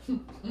just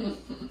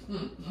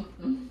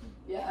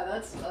yeah,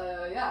 that's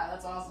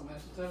awesome. I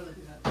should totally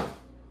do that.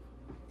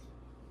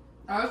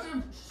 I also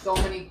have so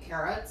many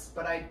carrots,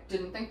 but I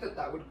didn't think that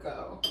that would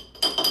go.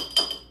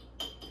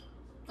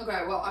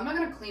 Okay, well, I'm not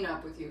gonna clean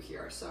up with you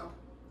here, so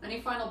any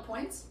final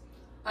points?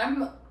 I'm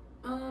not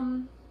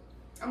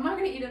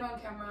gonna eat it on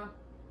camera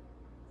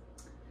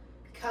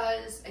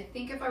because I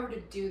think if I were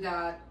to do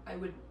that, I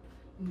would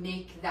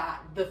make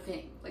that the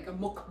thing, like a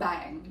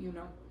mukbang, you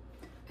know?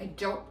 I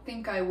don't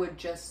think I would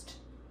just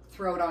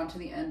throw it on to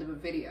the end of a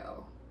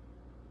video.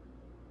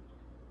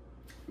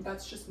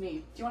 That's just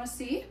me. Do you want to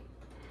see?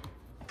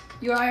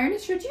 You iron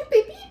it, should you,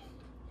 baby?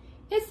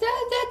 It's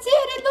that. That's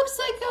it. It looks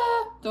like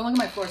Don't look at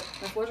my floors.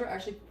 My floors are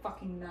actually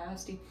fucking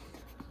nasty.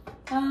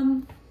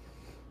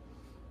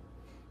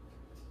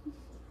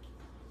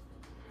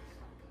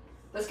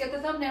 Let's get the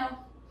thumbnail.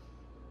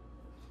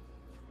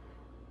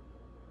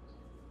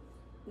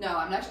 No,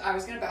 I'm not. I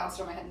was gonna bounce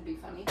it on my head and be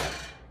funny.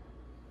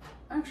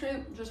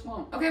 Actually, just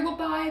won't. Okay, well,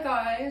 bye,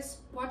 guys.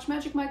 Watch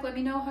Magic Mike. Let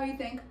me know how you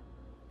think,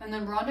 and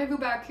then rendezvous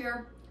back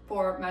here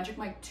for Magic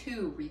Mike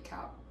 2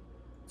 recap.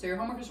 So your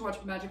homework is to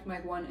watch Magic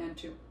Mike 1 and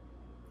 2.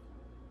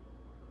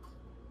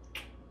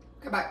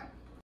 Okay, bye.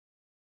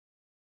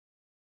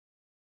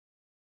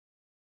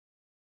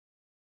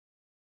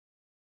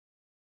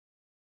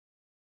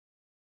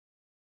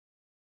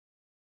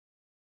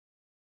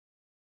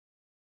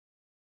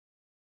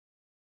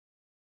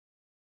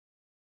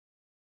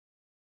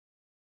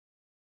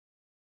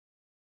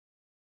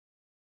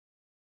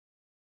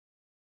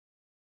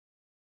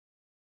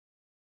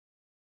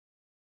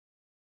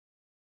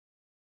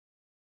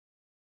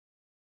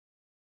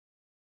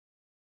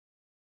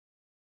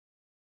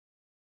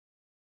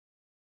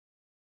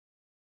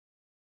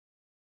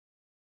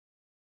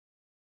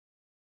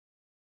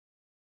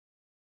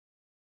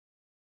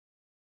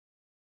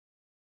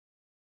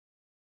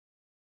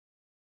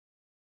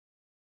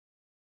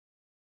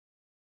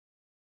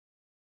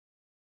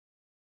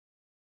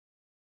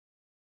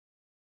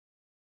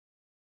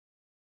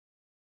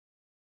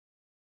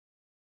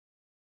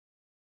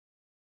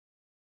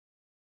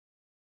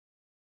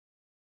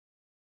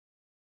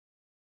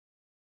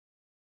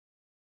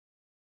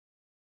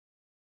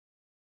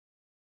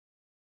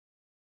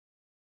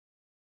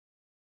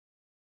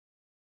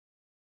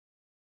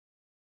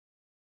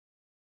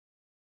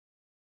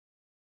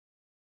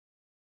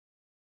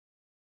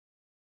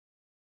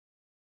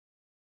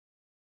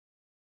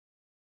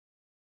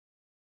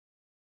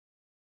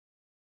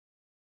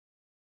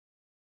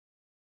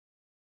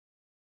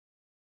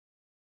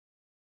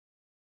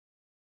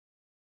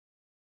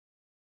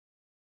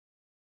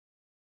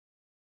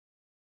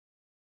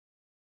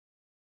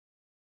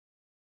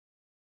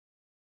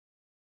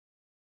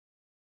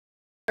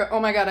 Oh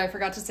my god, I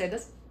forgot to say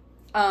this.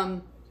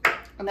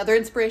 Another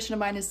inspiration of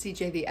mine is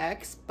CJ the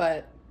X,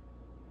 but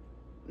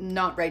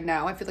not right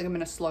now. I feel like I'm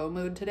in a slow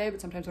mood today,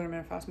 but sometimes when I'm in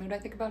a fast mood, I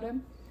think about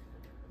him.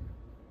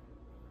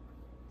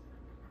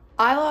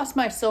 I lost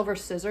my silver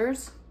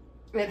scissors.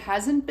 It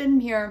hasn't been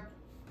here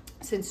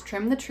since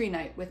Trim the Tree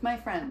Night with my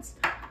friends.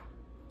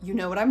 You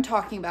know what I'm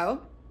talking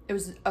about. It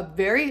was a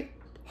very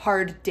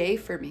hard day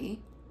for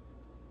me,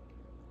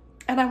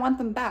 and I want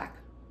them back.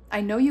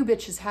 I know you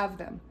bitches have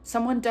them.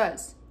 Someone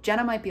does.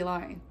 Jenna might be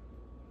lying.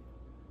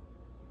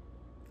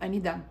 I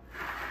need them.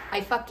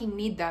 I fucking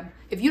need them.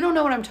 If you don't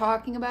know what I'm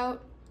talking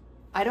about,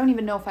 I don't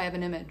even know if I have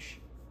an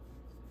image.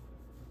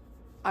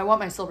 I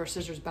want my silver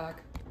scissors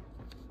back.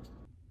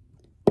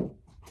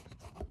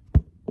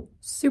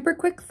 Super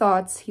quick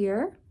thoughts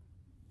here.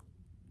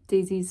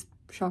 Daisy's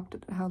shocked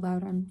at how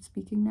loud I'm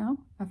speaking now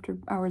after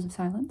hours of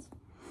silence.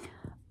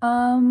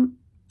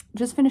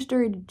 Just finished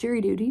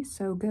jury duty,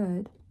 so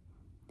good.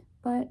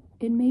 But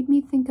it made me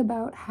think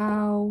about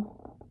how...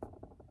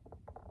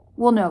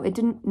 Well, no, it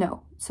didn't.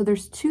 No. So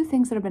there's two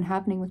things that have been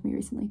happening with me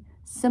recently.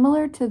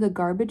 Similar to the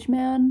garbage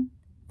man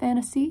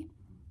fantasy.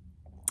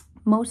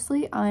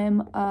 Mostly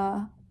I'm,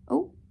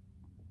 oh,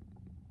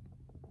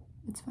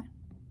 it's fine.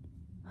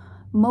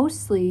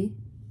 Mostly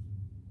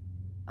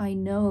I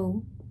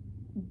know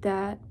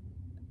that,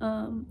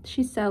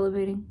 she's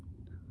salivating.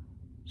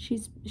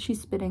 She's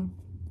spitting.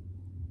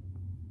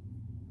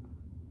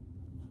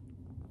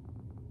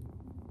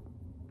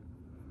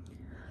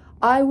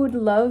 I would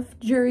love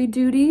jury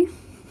duty.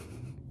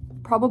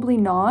 Probably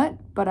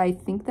not, but I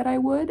think that I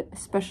would,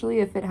 especially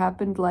if it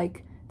happened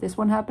like this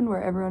one happened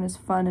where everyone is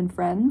fun and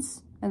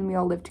friends and we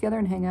all live together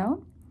and hang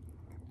out.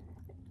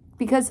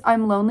 Because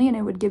I'm lonely and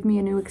it would give me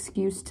a new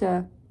excuse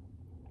to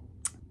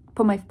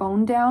put my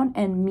phone down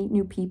and meet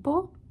new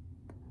people.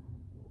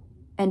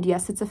 And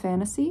yes, it's a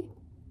fantasy.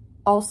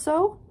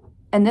 Also,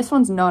 and this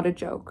one's not a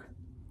joke.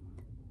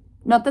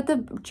 Not that the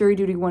jury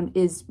duty one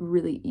is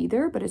really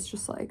either, but it's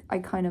just like,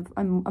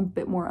 I'm a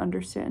bit more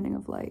understanding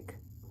of like,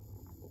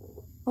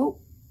 oh,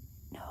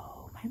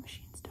 no, my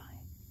machine's dying.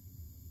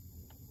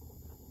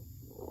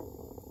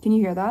 Can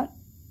you hear that?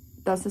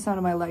 That's the sound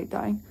of my light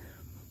dying.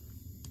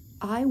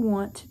 I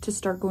want to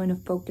start going to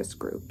focus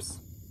groups.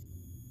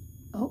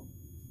 Oh.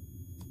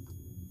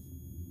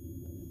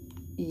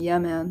 Yeah,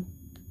 man.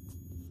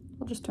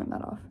 I'll just turn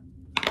that off.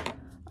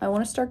 I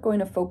want to start going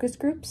to focus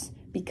groups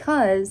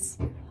because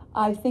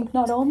I think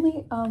not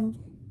only,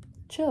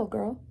 chill,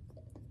 girl.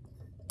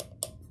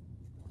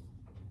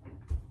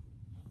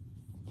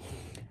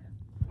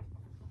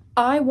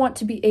 I want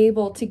to be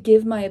able to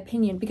give my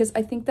opinion because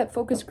I think that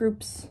focus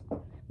groups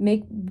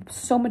make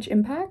so much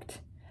impact.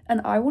 And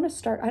I want to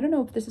start, I don't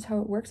know if this is how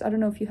it works. I don't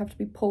know if you have to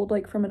be pulled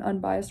like from an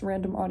unbiased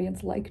random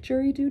audience like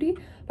jury duty,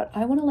 but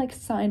I want to like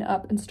sign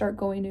up and start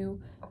going to,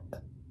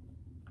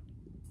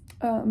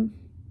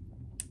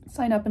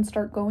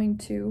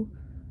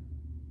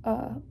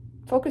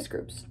 focus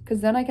groups. Because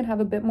then I can have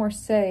a bit more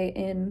say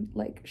in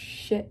like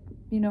shit,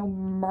 you know,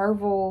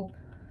 Marvel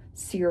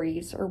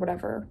series or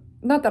whatever.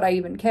 Not that I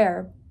even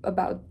care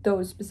about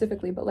those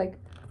specifically, but like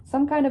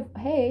some kind of,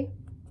 hey,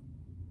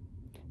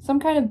 some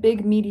kind of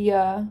big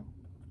media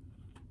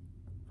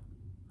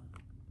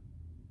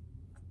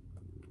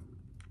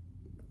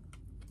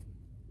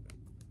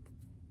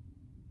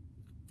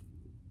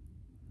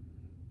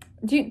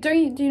do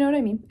you know what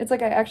I mean? It's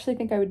like I actually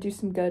think I would do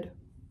some good.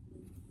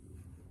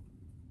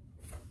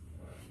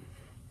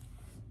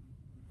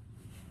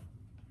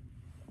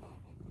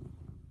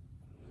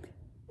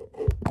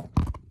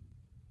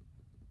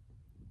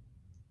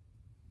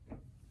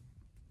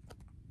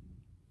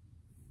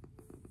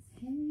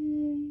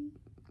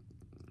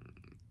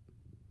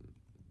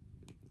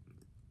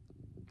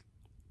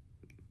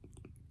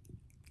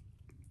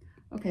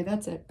 Okay,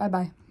 that's it.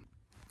 Bye-bye.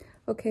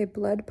 Okay,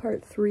 blood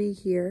part 3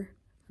 here.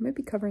 I might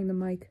be covering the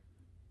mic.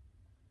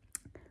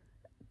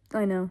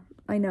 I know.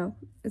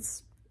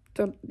 It's,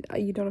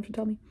 you don't have to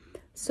tell me.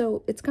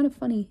 So, it's kind of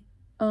funny.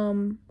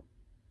 It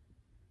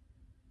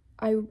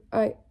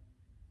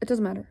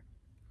doesn't matter.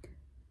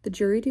 The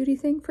jury duty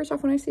thing, first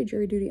off, when I say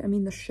jury duty, I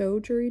mean the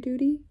show jury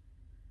duty,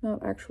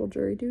 not actual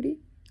jury duty.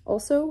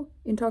 Also,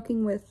 in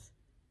talking with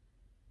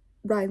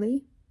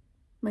Riley,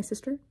 my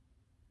sister,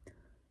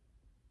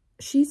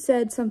 she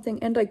said something,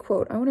 and I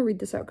quote, I want to read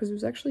this out because it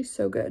was actually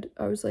so good.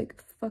 I was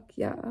like, fuck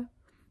yeah.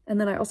 And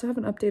then I also have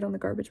an update on the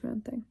garbage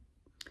man thing.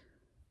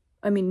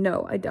 I mean,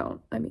 no, I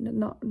don't. I mean,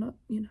 not,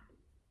 you know.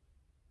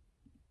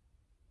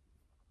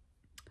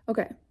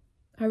 Okay.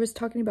 I was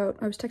texting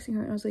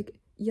her and I was like,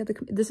 yeah,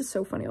 this is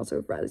so funny also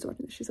if Riley's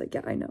watching this. She's like,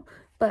 yeah, I know.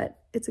 But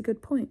it's a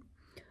good point.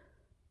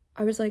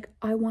 I was like,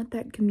 I want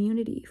that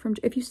community from,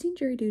 if you've seen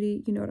Jury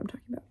Duty, you know what I'm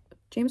talking about.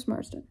 James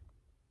Marsden.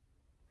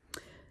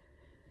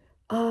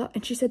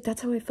 And she said,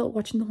 that's how I felt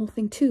watching the whole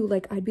thing too.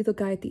 Like, I'd be the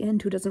guy at the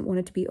end who doesn't want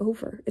it to be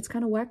over. It's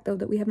kind of whack, though,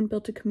 that we haven't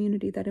built a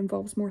community that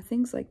involves more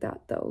things like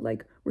that, though.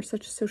 Like, we're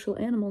such social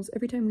animals.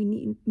 Every time we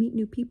meet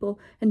new people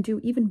and do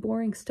even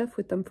boring stuff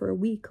with them for a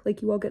week,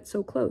 like, you all get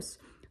so close.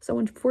 So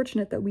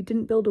unfortunate that we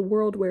didn't build a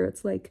world where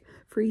it's like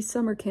free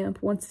summer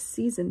camp once a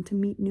season to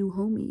meet new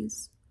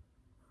homies.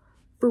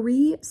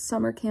 Free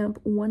summer camp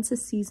once a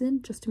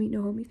season just to meet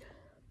new homies.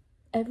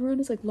 Everyone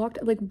is like locked,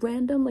 like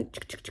random, like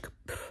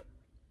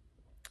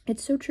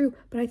it's so true.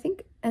 But I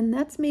think, and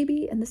that's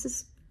maybe, and this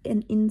is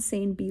an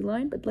insane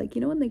beeline, but like,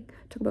 you know, when they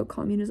talk about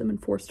communism and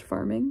forced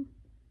farming,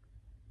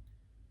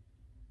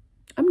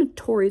 I'm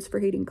notorious for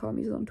hating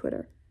commies on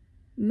Twitter.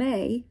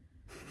 En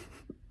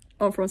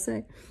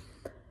français.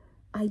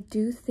 I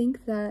do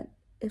think that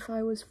if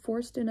I was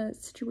forced in a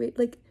situation,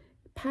 like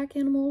pack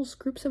animals,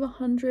 groups of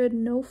 100,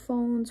 no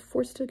phones,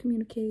 forced to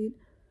communicate,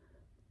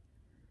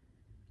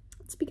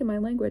 speaking my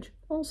language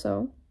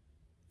also.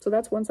 So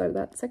that's one side of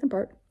that. Second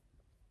part,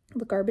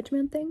 the garbage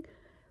man thing.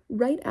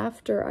 Right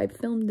after I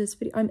filmed this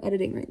video, I'm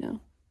editing right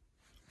now.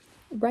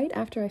 Right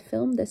after I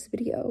filmed this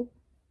video,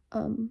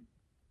 my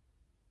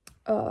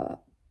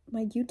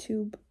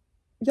YouTube,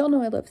 y'all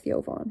know I love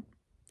Theo Von.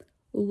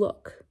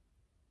 Look.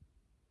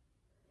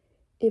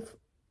 If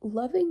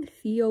loving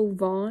Theo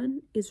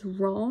Von is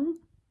wrong,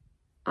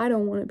 I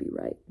don't want to be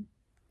right.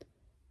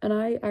 And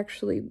I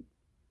actually,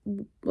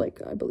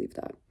 like, I believe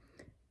that.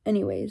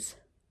 Anyways.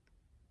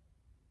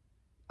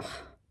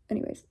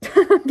 I'm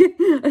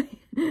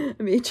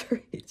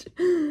HRH.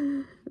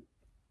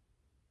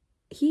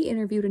 He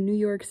interviewed a New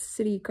York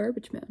City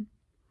garbage man.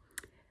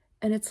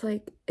 And it's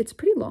like, it's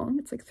pretty long.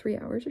 It's like 3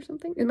 hours or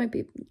something. It might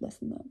be less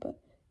than that, but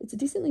it's a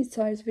decently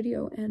sized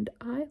video. And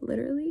I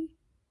literally,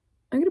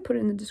 I'm going to put it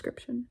in the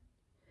description.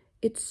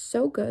 It's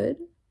so good.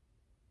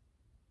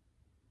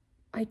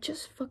 I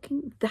just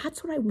fucking,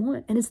 that's what I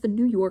want. And it's the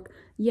New York.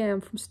 Yeah,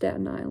 I'm from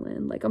Staten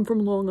Island. Like, I'm from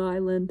Long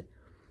Island.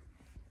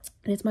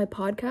 And it's my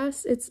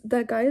podcast.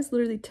 That guy is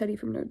literally Teddy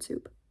from Nerd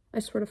Soup. I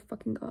swear to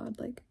fucking God.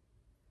 Like,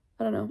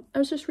 I don't know. I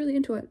was just really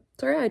into it.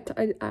 Sorry,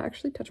 I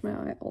actually touch my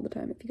eye all the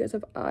time. If you guys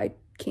have eye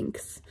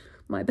kinks,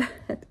 my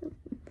bad.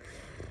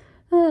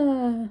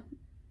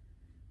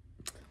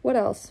 What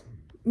else?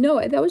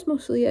 No, that was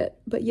mostly it.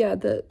 But yeah,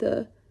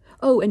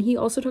 oh, and he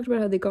also talked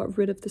about how they got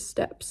rid of the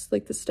steps,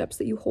 like the steps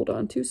that you hold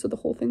on to. So the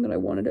whole thing that I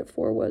wanted it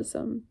for was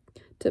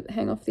to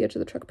hang off the edge of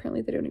the truck.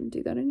 Apparently they don't even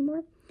do that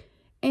anymore.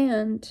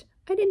 And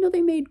I didn't know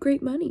they made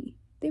great money.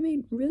 They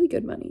made really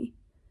good money.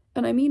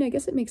 And I mean, I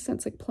guess it makes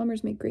sense. Like,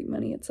 plumbers make great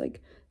money. It's like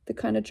the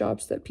kind of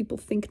jobs that people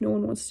think no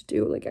one wants to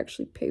do, like,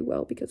 actually pay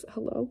well because,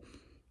 hello.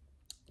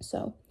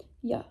 So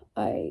yeah,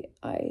 but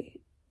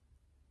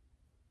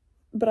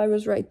I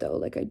was right though.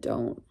 Like, I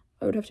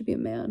would have to be a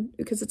man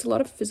because it's a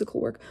lot of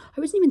physical work. I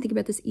wasn't even thinking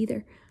about this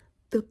either.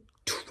 The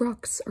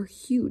trucks are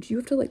huge. You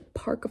have to like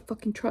park a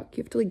fucking truck.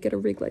 You have to like get a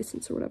rig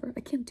license or whatever.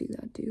 I can't do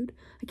that, dude.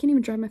 I can't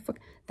even drive my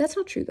That's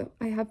not true though.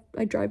 I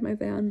drive my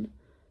van.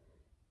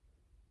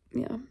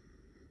 Yeah.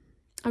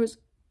 It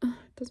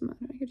doesn't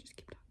matter. I could just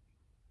keep talking.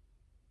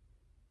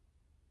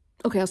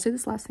 Okay, I'll say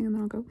this last thing and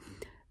then I'll go.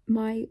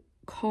 My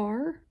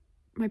car,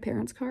 my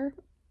parents' car,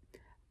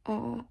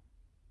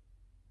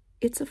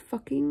 it's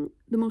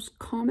the most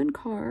common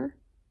car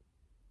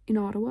in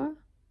Ottawa,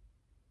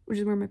 which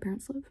is where my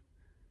parents live.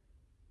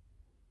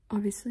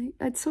 Obviously.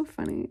 It's so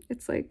funny.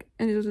 It's like,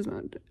 and it just,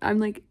 I'm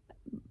like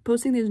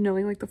posting these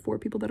knowing like the 4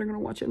 people that are going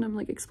to watch it and I'm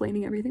like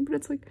explaining everything, but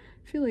it's like,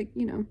 I feel like,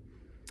 you know,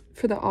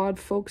 for the odd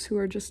folks who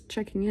are just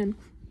checking in.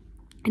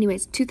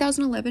 Anyways,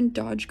 2011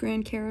 Dodge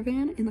Grand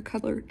Caravan in the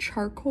color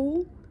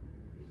charcoal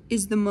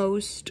is the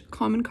most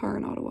common car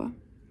in Ottawa.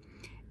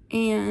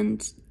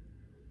 And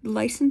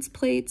license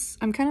plates,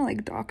 I'm kind of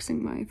like doxing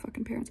my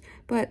fucking parents,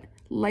 but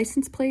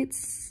license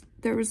plates,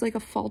 there was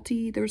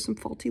some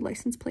faulty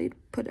license plate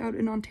put out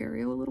in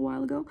Ontario a little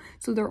while ago,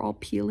 so they're all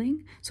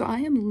peeling. So I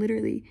am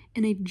literally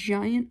in a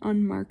giant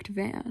unmarked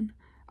van.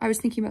 I was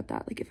thinking about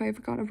that, like if I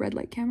ever got a red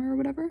light camera or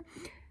whatever.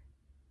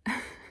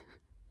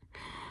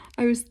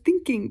 I was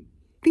thinking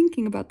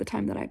about the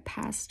time that I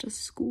passed a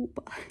school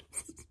bus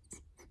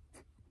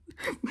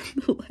when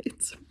the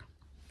lights were on.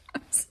 I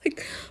was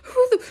like,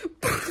 who the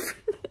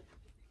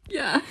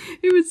yeah,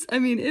 it was, I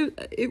mean,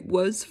 it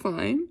was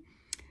fine.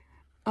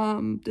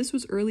 This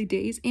was early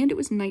days, and it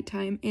was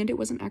nighttime, and it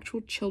wasn't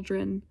actual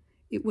children.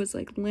 It was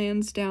like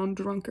Lansdowne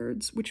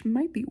drunkards, which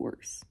might be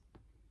worse.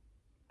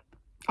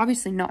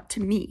 Obviously not to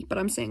me, but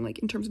I'm saying like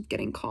in terms of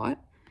getting caught,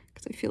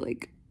 because I feel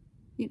like,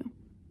 you know,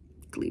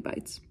 glee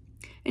bites.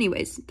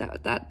 Anyways,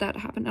 that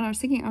happened, and I was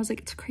thinking, I was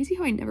like, it's crazy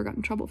how I never got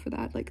in trouble for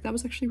that. Like, that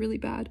was actually really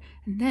bad.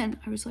 And then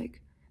I was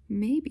like,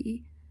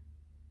 maybe,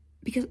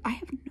 because I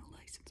have no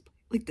license plate.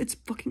 Like, it's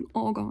fucking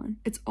all gone.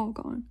 It's all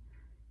gone.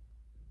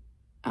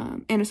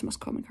 And it's the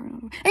most common car in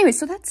Ottawa. Anyway,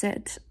 so that's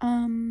it.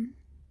 The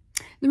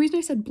reason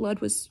I said blood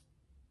was,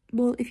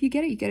 well, if you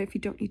get it, you get it. If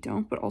you don't, you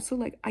don't. But also,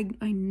 like,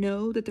 I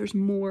know that there's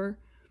more.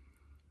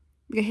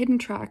 Like, a hidden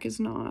track is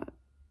not,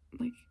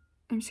 like,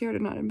 I'm sorry, I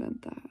did not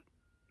invent that.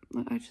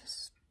 I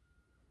just,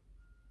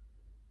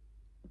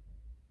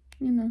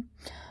 you know.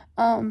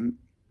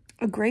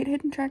 A great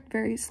hidden track,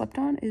 very slept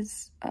on,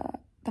 is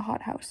the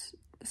Hot House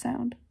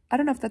sound. I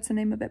don't know if that's the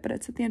name of it, but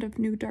it's at the end of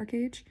New Dark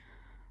Age.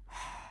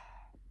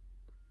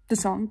 The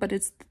song, but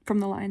it's from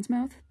The Lion's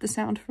Mouth. The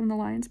sound from The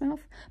Lion's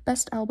Mouth.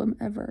 Best album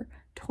ever.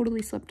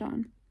 Totally slept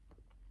on.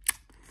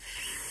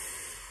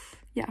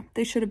 Yeah,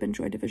 they should have been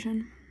Joy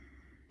Division,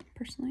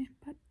 personally,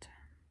 but...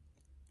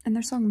 And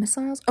their song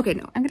Missiles. Okay,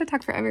 no, I'm gonna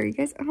talk forever, you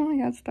guys. Oh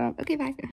my god, stop. Okay, bye.